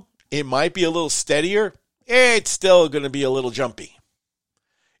long, it might be a little steadier. It's still going to be a little jumpy.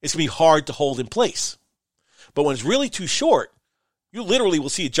 It's going to be hard to hold in place. But when it's really too short, you literally will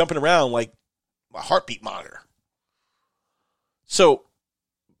see it jumping around like a heartbeat monitor. So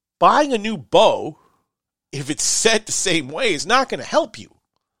buying a new bow, if it's set the same way, is not going to help you.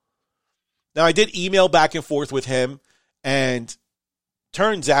 Now, I did email back and forth with him, and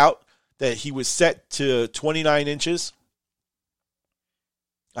turns out that he was set to 29 inches.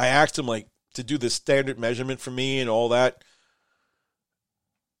 I asked him, to do the standard measurement for me and all that.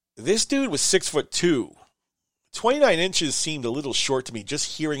 This dude was 6'2". 29 inches seemed a little short to me,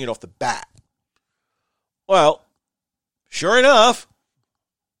 just hearing it off the bat. Well, sure enough,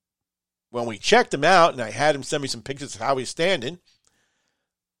 when we checked him out and I had him send me some pictures of how he's standing,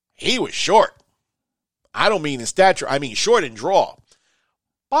 he was short. I don't mean in stature, I mean short in draw.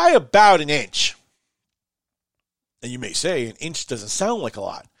 By about an inch. And you may say, an inch doesn't sound like a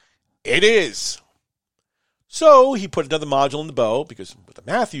lot. It is. So he put another module in the bow, because with the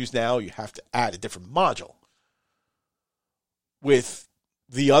Mathews now, you have to add a different module. With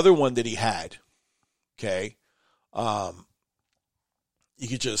the other one that he had, okay, you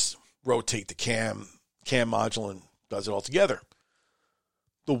could just rotate the cam module and does it all together.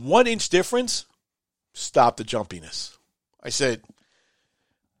 The 1 inch difference stopped the jumpiness. I said,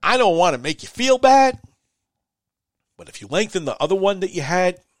 I don't want to make you feel bad, but if you lengthen the other one that you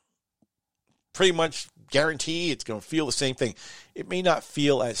had, pretty much guarantee it's going to feel the same thing. It may not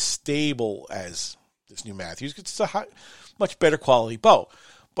feel as stable as this new Mathews, because it's a much better quality bow,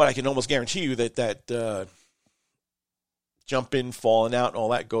 but I can almost guarantee you that jumping, falling out, and all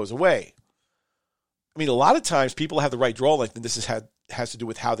that goes away. I mean, a lot of times people have the right draw length, and this has to do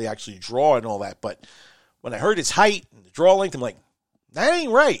with how they actually draw and all that, but when I heard his height and the draw length, I'm like, that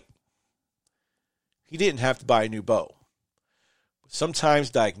ain't right. He didn't have to buy a new bow. Sometimes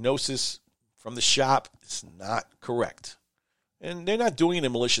diagnosis from the shop is not correct. And they're not doing it in a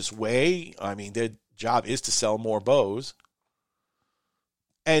malicious way. I mean, their job is to sell more bows.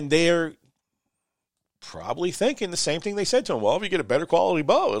 And they're probably thinking the same thing they said to him. Well, if you get a better quality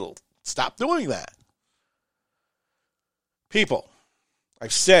bow, it'll stop doing that. People,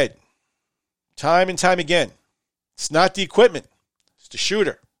 I've said time and time again, it's not the equipment. It's the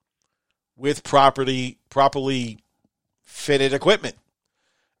shooter with properly fitted equipment.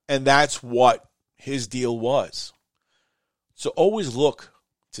 And that's what his deal was. So always look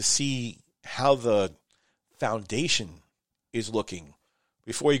to see how the foundation is looking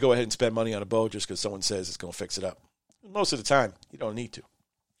before you go ahead and spend money on a bow just because someone says it's going to fix it up. Most of the time, you don't need to.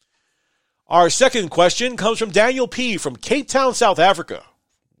 Our second question comes from Daniel P. from Cape Town, South Africa.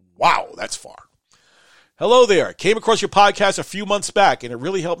 Wow, that's far. Hello there. I came across your podcast a few months back, and it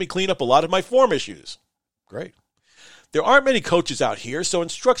really helped me clean up a lot of my form issues. Great. There aren't many coaches out here, so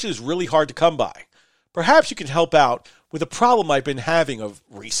instruction is really hard to come by. Perhaps you can help out with a problem I've been having of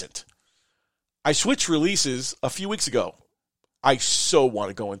recent. I switched releases a few weeks ago. I so want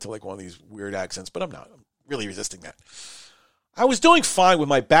to go into one of these weird accents, but I'm not. I'm really resisting that. I was doing fine with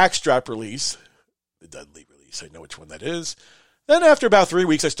my backstrap release, the Dudley release. I know which one that is. Then after about 3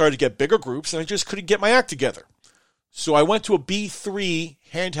 weeks, I started to get bigger groups, and I just couldn't get my act together. So I went to a B3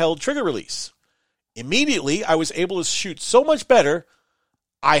 handheld trigger release. Immediately, I was able to shoot so much better,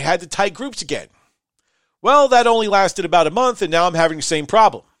 I had to tight groups again. Well, that only lasted about a month, and now I'm having the same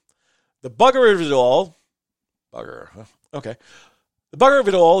problem. The bugger of it all, The bugger of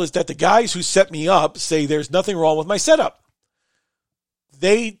it all is that the guys who set me up say there's nothing wrong with my setup.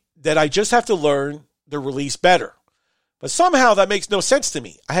 That I just have to learn the release better. But somehow that makes no sense to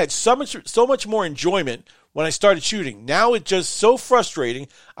me. I had so much more enjoyment when I started shooting. Now it's just so frustrating,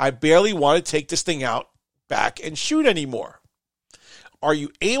 I barely want to take this thing out back and shoot anymore. Are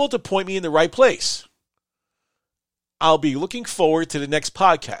you able to point me in the right place? I'll be looking forward to the next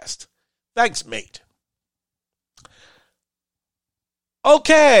podcast. Thanks, mate.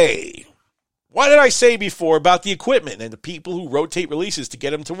 Okay. What did I say before about the equipment and the people who rotate releases to get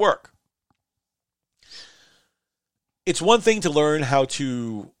them to work? It's one thing to learn how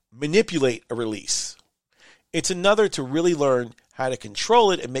to manipulate a release. It's another to really learn how to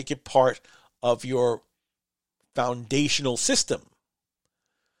control it and make it part of your foundational system.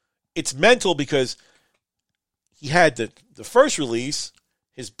 It's mental because he had the first release,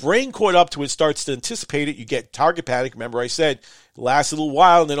 his brain caught up to it, starts to anticipate it. You get target panic. Remember I said it lasts a little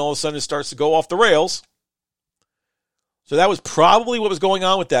while and then all of a sudden it starts to go off the rails. So that was probably what was going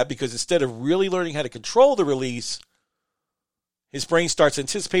on with that, because instead of really learning how to control the release, his brain starts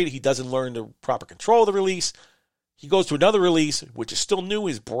anticipating. He doesn't learn the proper control of the release. He goes to another release, which is still new.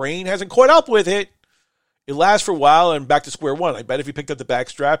 His brain hasn't caught up with it. It lasts for a while and back to square one. I bet if he picked up the back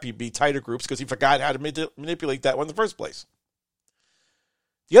strap, he'd be tighter groups because he forgot how to manipulate that one in the first place.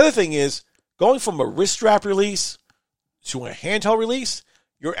 The other thing is, going from a wrist strap release to a handheld release,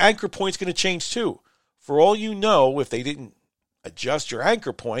 your anchor point's going to change too. For all you know, if they didn't adjust your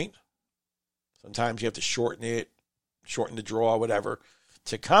anchor point, sometimes you have to shorten it, shorten the draw, whatever,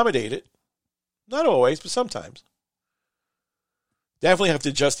 to accommodate it. Not always, but sometimes. Definitely have to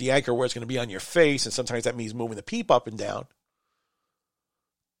adjust the anchor where it's going to be on your face, and sometimes that means moving the peep up and down.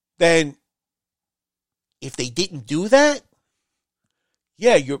 Then, if they didn't do that,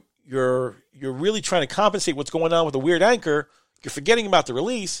 yeah, you're really trying to compensate what's going on with a weird anchor. You're forgetting about the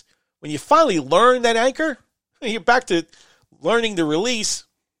release. When you finally learn that anchor, you're back to learning the release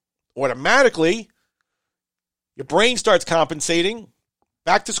automatically. Your brain starts compensating,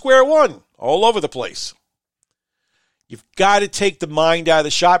 back to square one, all over the place. You've got to take the mind out of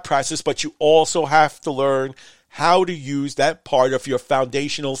the shot process, but you also have to learn how to use that part of your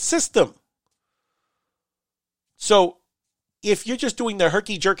foundational system. So if you're just doing the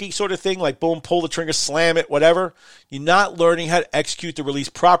herky-jerky sort of thing, like boom, pull the trigger, slam it, whatever, you're not learning how to execute the release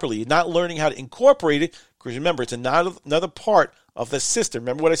properly. You're not learning how to incorporate it, because remember, it's another part of the system.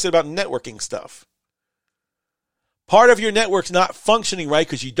 Remember what I said about networking stuff. Part of your network's not functioning right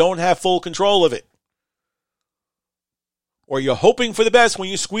because you don't have full control of it. Or you're hoping for the best when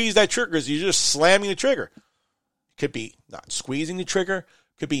you squeeze that trigger, so you're just slamming the trigger. It could be not squeezing the trigger.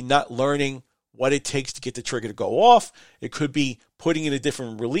 It could be not learning what it takes to get the trigger to go off. It could be putting it in a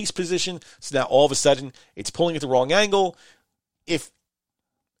different release position, so now all of a sudden it's pulling at the wrong angle. And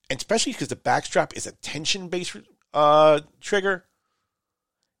especially because the backstrap is a tension-based trigger,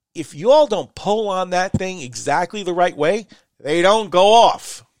 if you all don't pull on that thing exactly the right way, they don't go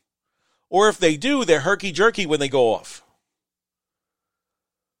off. Or if they do, they're herky-jerky when they go off.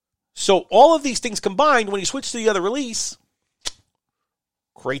 So all of these things combined, when you switch to the other release,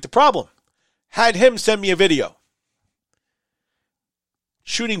 create the problem. Had him send me a video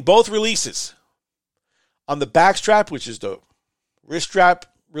shooting both releases on the back strap, which is the wrist strap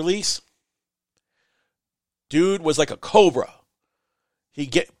release. Dude was like a cobra. He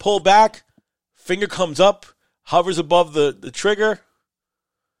pulled back, finger comes up, hovers above the trigger.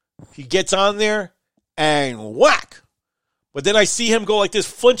 He gets on there and whack. But then I see him go like this,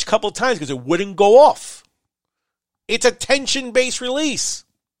 flinch a couple of times because it wouldn't go off. It's a tension-based release.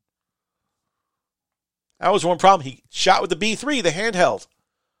 That was one problem. He shot with the B3, the handheld.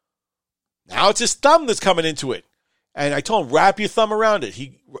 Now it's his thumb that's coming into it. And I told him, wrap your thumb around it.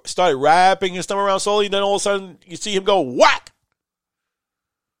 He started wrapping his thumb around slowly, and then all of a sudden you see him go whack.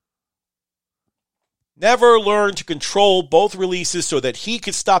 Never learned to control both releases so that he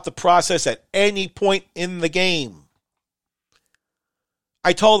could stop the process at any point in the game.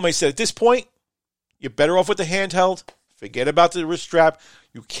 I told him, I said, at this point, you're better off with the handheld. Forget about the wrist strap.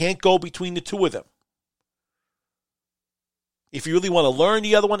 You can't go between the two of them. If you really want to learn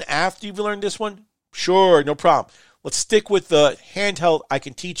the other one after you've learned this one, sure, no problem. Let's stick with the handheld. I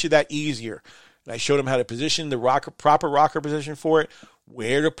can teach you that easier. And I showed him how to position the proper rocker position for it,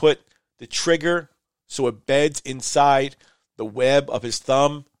 where to put the trigger so it beds inside the web of his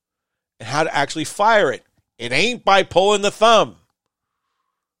thumb, and how to actually fire it. It ain't by pulling the thumb.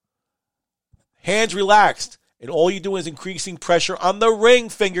 Hands relaxed, and all you do is increasing pressure on the ring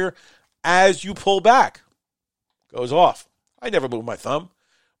finger as you pull back. Goes off. I never moved my thumb,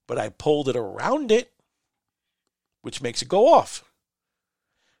 but I pulled it around it, which makes it go off.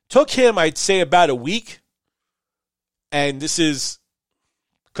 Took him, I'd say, about a week, and this is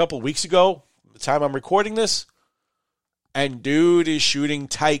a couple of weeks ago, the time I'm recording this, and dude is shooting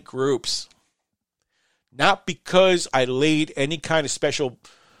tight groups. Not because I laid any kind of special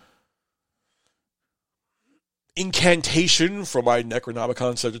incantation from my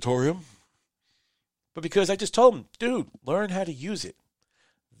Necronomicon Sagittarium, but because I just told him, dude, learn how to use it.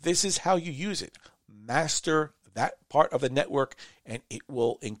 This is how you use it. Master that part of the network, and it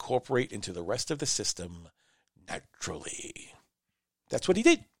will incorporate into the rest of the system naturally. That's what he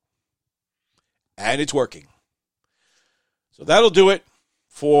did. And it's working. So that'll do it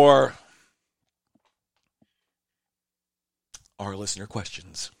for our listener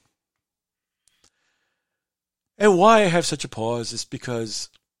questions. And why I have such a pause is because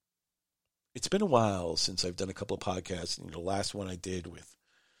it's been a while since I've done a couple of podcasts. The last one I did with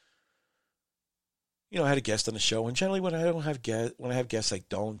I had a guest on the show, and generally when I have guests, I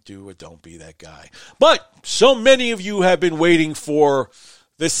don't do or don't be that guy. But so many of you have been waiting for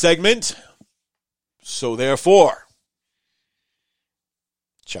this segment, so therefore,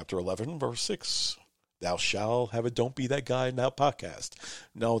 chapter 11, verse 6, thou shalt have a Don't Be That Guy Now podcast.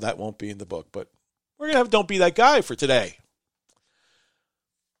 No, that won't be in the book, but we're going to have Don't Be That Guy for today.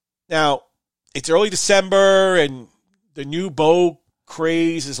 Now, it's early December, and the new bow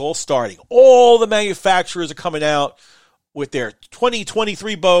craze is all starting. All the manufacturers are coming out with their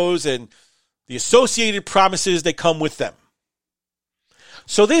 2023 bows and the associated promises that come with them.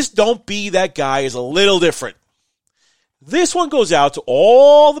 So this Don't Be That Guy is a little different. This one goes out to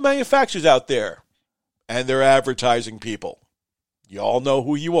all the manufacturers out there and their advertising people. You all know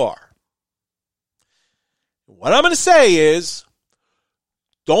who you are. What I'm going to say is,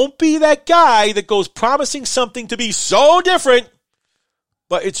 don't be that guy that goes promising something to be so different,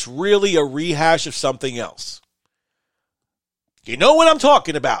 but it's really a rehash of something else. You know what I'm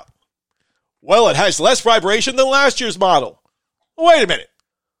talking about. Well, it has less vibration than last year's model. Wait a minute.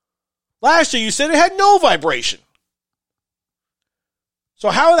 Last year you said it had no vibration. So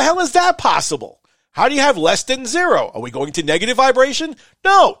how the hell is that possible? How do you have less than zero? Are we going to negative vibration?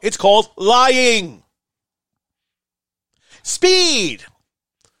 No, it's called lying. Speed.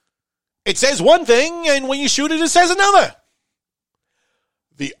 It says one thing, and when you shoot it, it says another.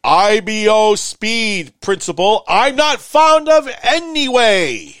 The IBO speed principle, I'm not fond of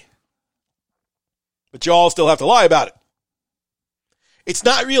anyway. But y'all still have to lie about it. It's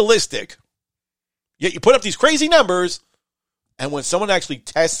not realistic. Yet you put up these crazy numbers, and when someone actually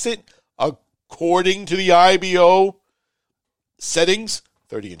tests it according to the IBO settings,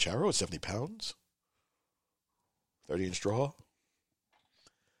 30-inch arrow is 70 pounds, 30-inch draw,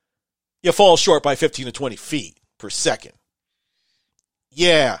 you fall short by 15 to 20 feet per second.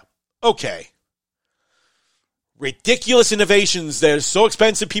 Yeah, okay. Ridiculous innovations that are so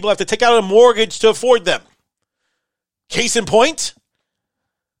expensive people have to take out a mortgage to afford them. Case in point,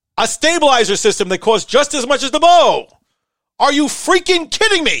 a stabilizer system that costs just as much as the bow. Are you freaking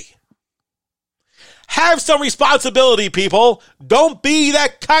kidding me? Have some responsibility, people. Don't be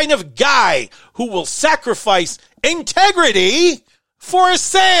that kind of guy who will sacrifice integrity for a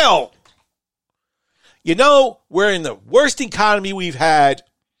sale. You know, we're in the worst economy we've had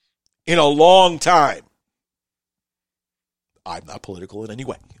in a long time. I'm not political in any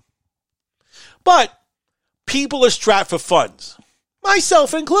way. But people are strapped for funds,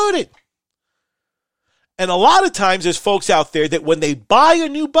 myself included. And a lot of times there's folks out there that when they buy a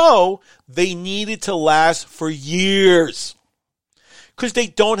new bow, they need it to last for years because they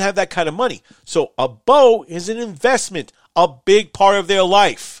don't have that kind of money. So a bow is an investment, a big part of their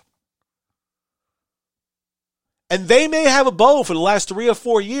life. And they may have a bow for the last 3 or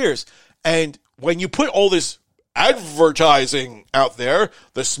 4 years. And when you put all this advertising out there,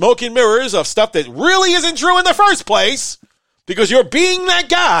 the smoke and mirrors of stuff that really isn't true in the first place, because you're being that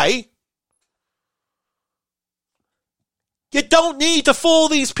guy, you don't need to fool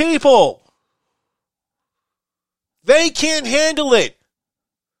these people. They can't handle it.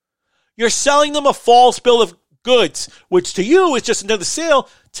 You're selling them a false bill of goods, which to you is just another sale.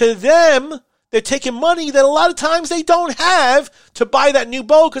 To them, they're taking money that a lot of times they don't have to buy that new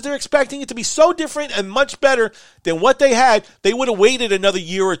bow because they're expecting it to be so different and much better than what they had. They would have waited another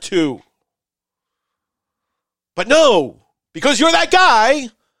year or two. But no, because you're that guy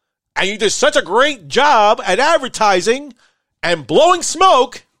and you did such a great job at advertising and blowing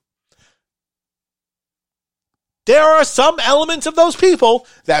smoke, there are some elements of those people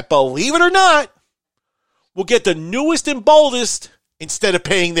that, believe it or not, will get the newest and boldest instead of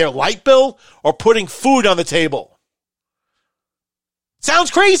paying their light bill or putting food on the table.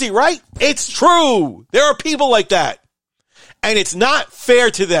 Sounds crazy, right? It's true. There are people like that. And it's not fair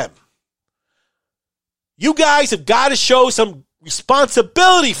to them. You guys have got to show some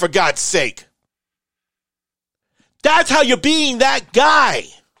responsibility, for God's sake. That's how you're being that guy.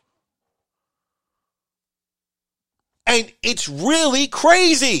 And it's really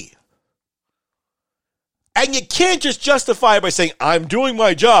crazy. And you can't just justify it by saying, I'm doing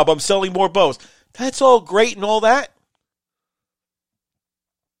my job, I'm selling more bows. That's all great and all that.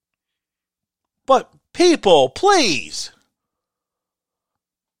 But people, please,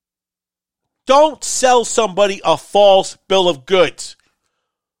 don't sell somebody a false bill of goods.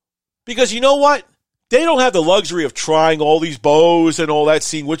 Because you know what? They don't have the luxury of trying all these bows and all that,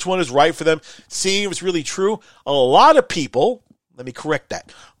 seeing which one is right for them, seeing if it's really true. A lot of people, let me correct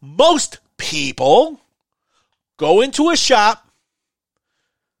that, most people go into a shop.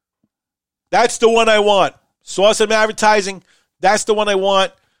 That's the one I want. Saw some advertising. That's the one I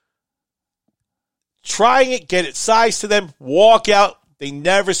want. trying it, get it sized to them, walk out. They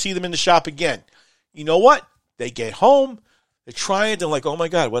never see them in the shop again. You know what? They get home, they try it, they're like, oh my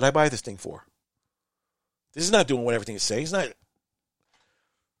God, what did I buy this thing for? This is not doing what everything is saying.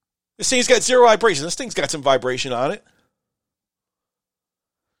 This thing's got zero vibration. This thing's got some vibration on it.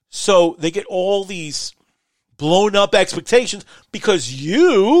 So they get all these blown up expectations because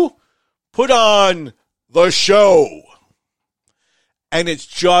you put on the show. And it's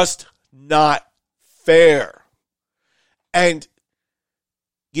just not fair. And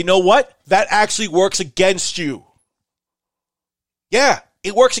you know what? That actually works against you. Yeah,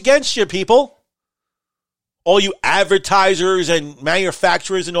 it works against you, people. All you advertisers and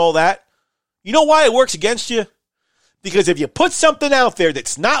manufacturers and all that. You know why it works against you? Because if you put something out there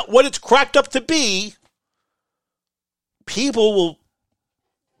that's not what it's cracked up to be, people will,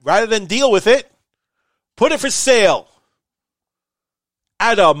 rather than deal with it, put it for sale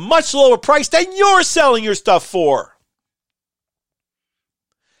at a much lower price than you're selling your stuff for.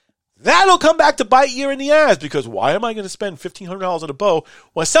 That'll come back to bite you in the ass, because why am I going to spend $1,500 on a bow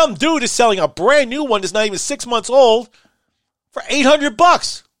when some dude is selling a brand new one that's not even 6 months old for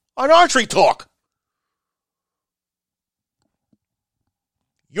 $800 on Archery Talk?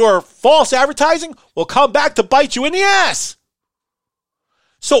 Your false advertising will come back to bite you in the ass.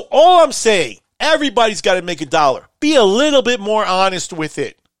 So all I'm saying, everybody's got to make $1. Be a little bit more honest with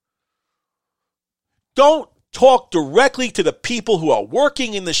it. Don't talk directly to the people who are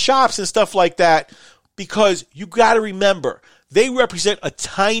working in the shops and stuff like that, because you got to remember, they represent a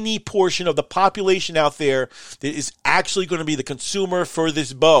tiny portion of the population out there that is actually going to be the consumer for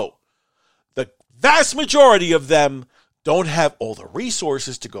this bow. The vast majority of them don't have all the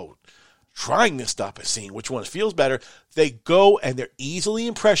resources to go trying this stuff and seeing which one feels better. They go and they're easily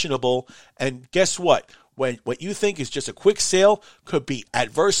impressionable. And guess what? When what you think is just a quick sale could be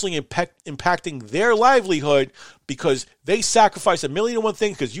adversely impacting their livelihood, because they sacrifice 1,000,001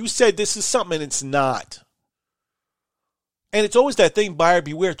 things because you said this is something and it's not. And it's always that thing, buyer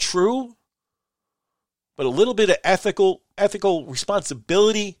beware, true. But a little bit of ethical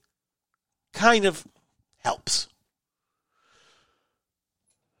responsibility kind of helps.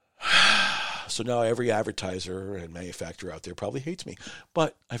 So now every advertiser and manufacturer out there probably hates me.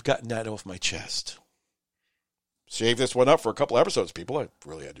 But I've gotten that off my chest. Save this one up for a couple episodes, people. I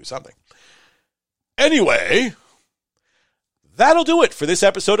really had to do something. Anyway, that'll do it for this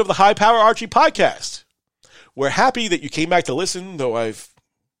episode of the High Power Archery Podcast. We're happy that you came back to listen, though I've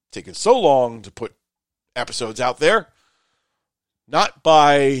taken so long to put episodes out there. Not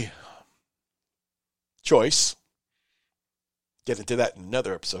by choice. Get into that in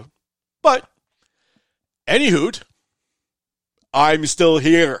another episode. But, anywho, I'm still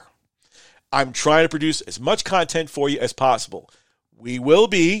here. I'm trying to produce as much content for you as possible. We will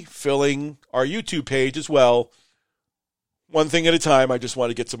be filling our YouTube page as well. One thing at a time. I just want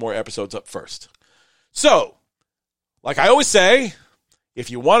to get some more episodes up first. So, like I always say, if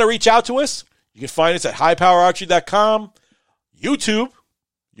you want to reach out to us, you can find us at highpowerarchery.com, YouTube,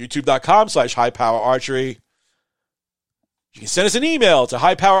 youtube.com/highpowerarchery. You can send us an email to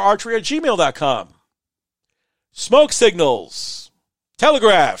highpowerarchery@gmail.com. Smoke signals,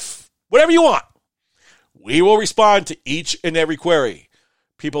 telegraph, whatever you want. We will respond to each and every query.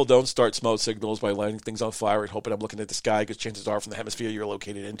 People don't start smoke signals by lighting things on fire and hoping I'm looking at the sky, because chances are from the hemisphere you're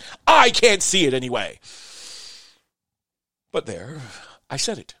located in, I can't see it anyway. But there, I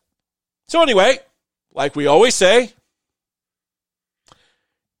said it. So anyway, like we always say,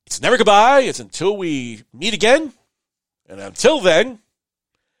 it's never goodbye. It's until we meet again. And until then,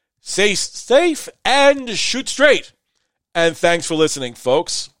 stay safe and shoot straight. And thanks for listening,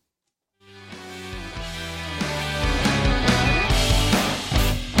 folks.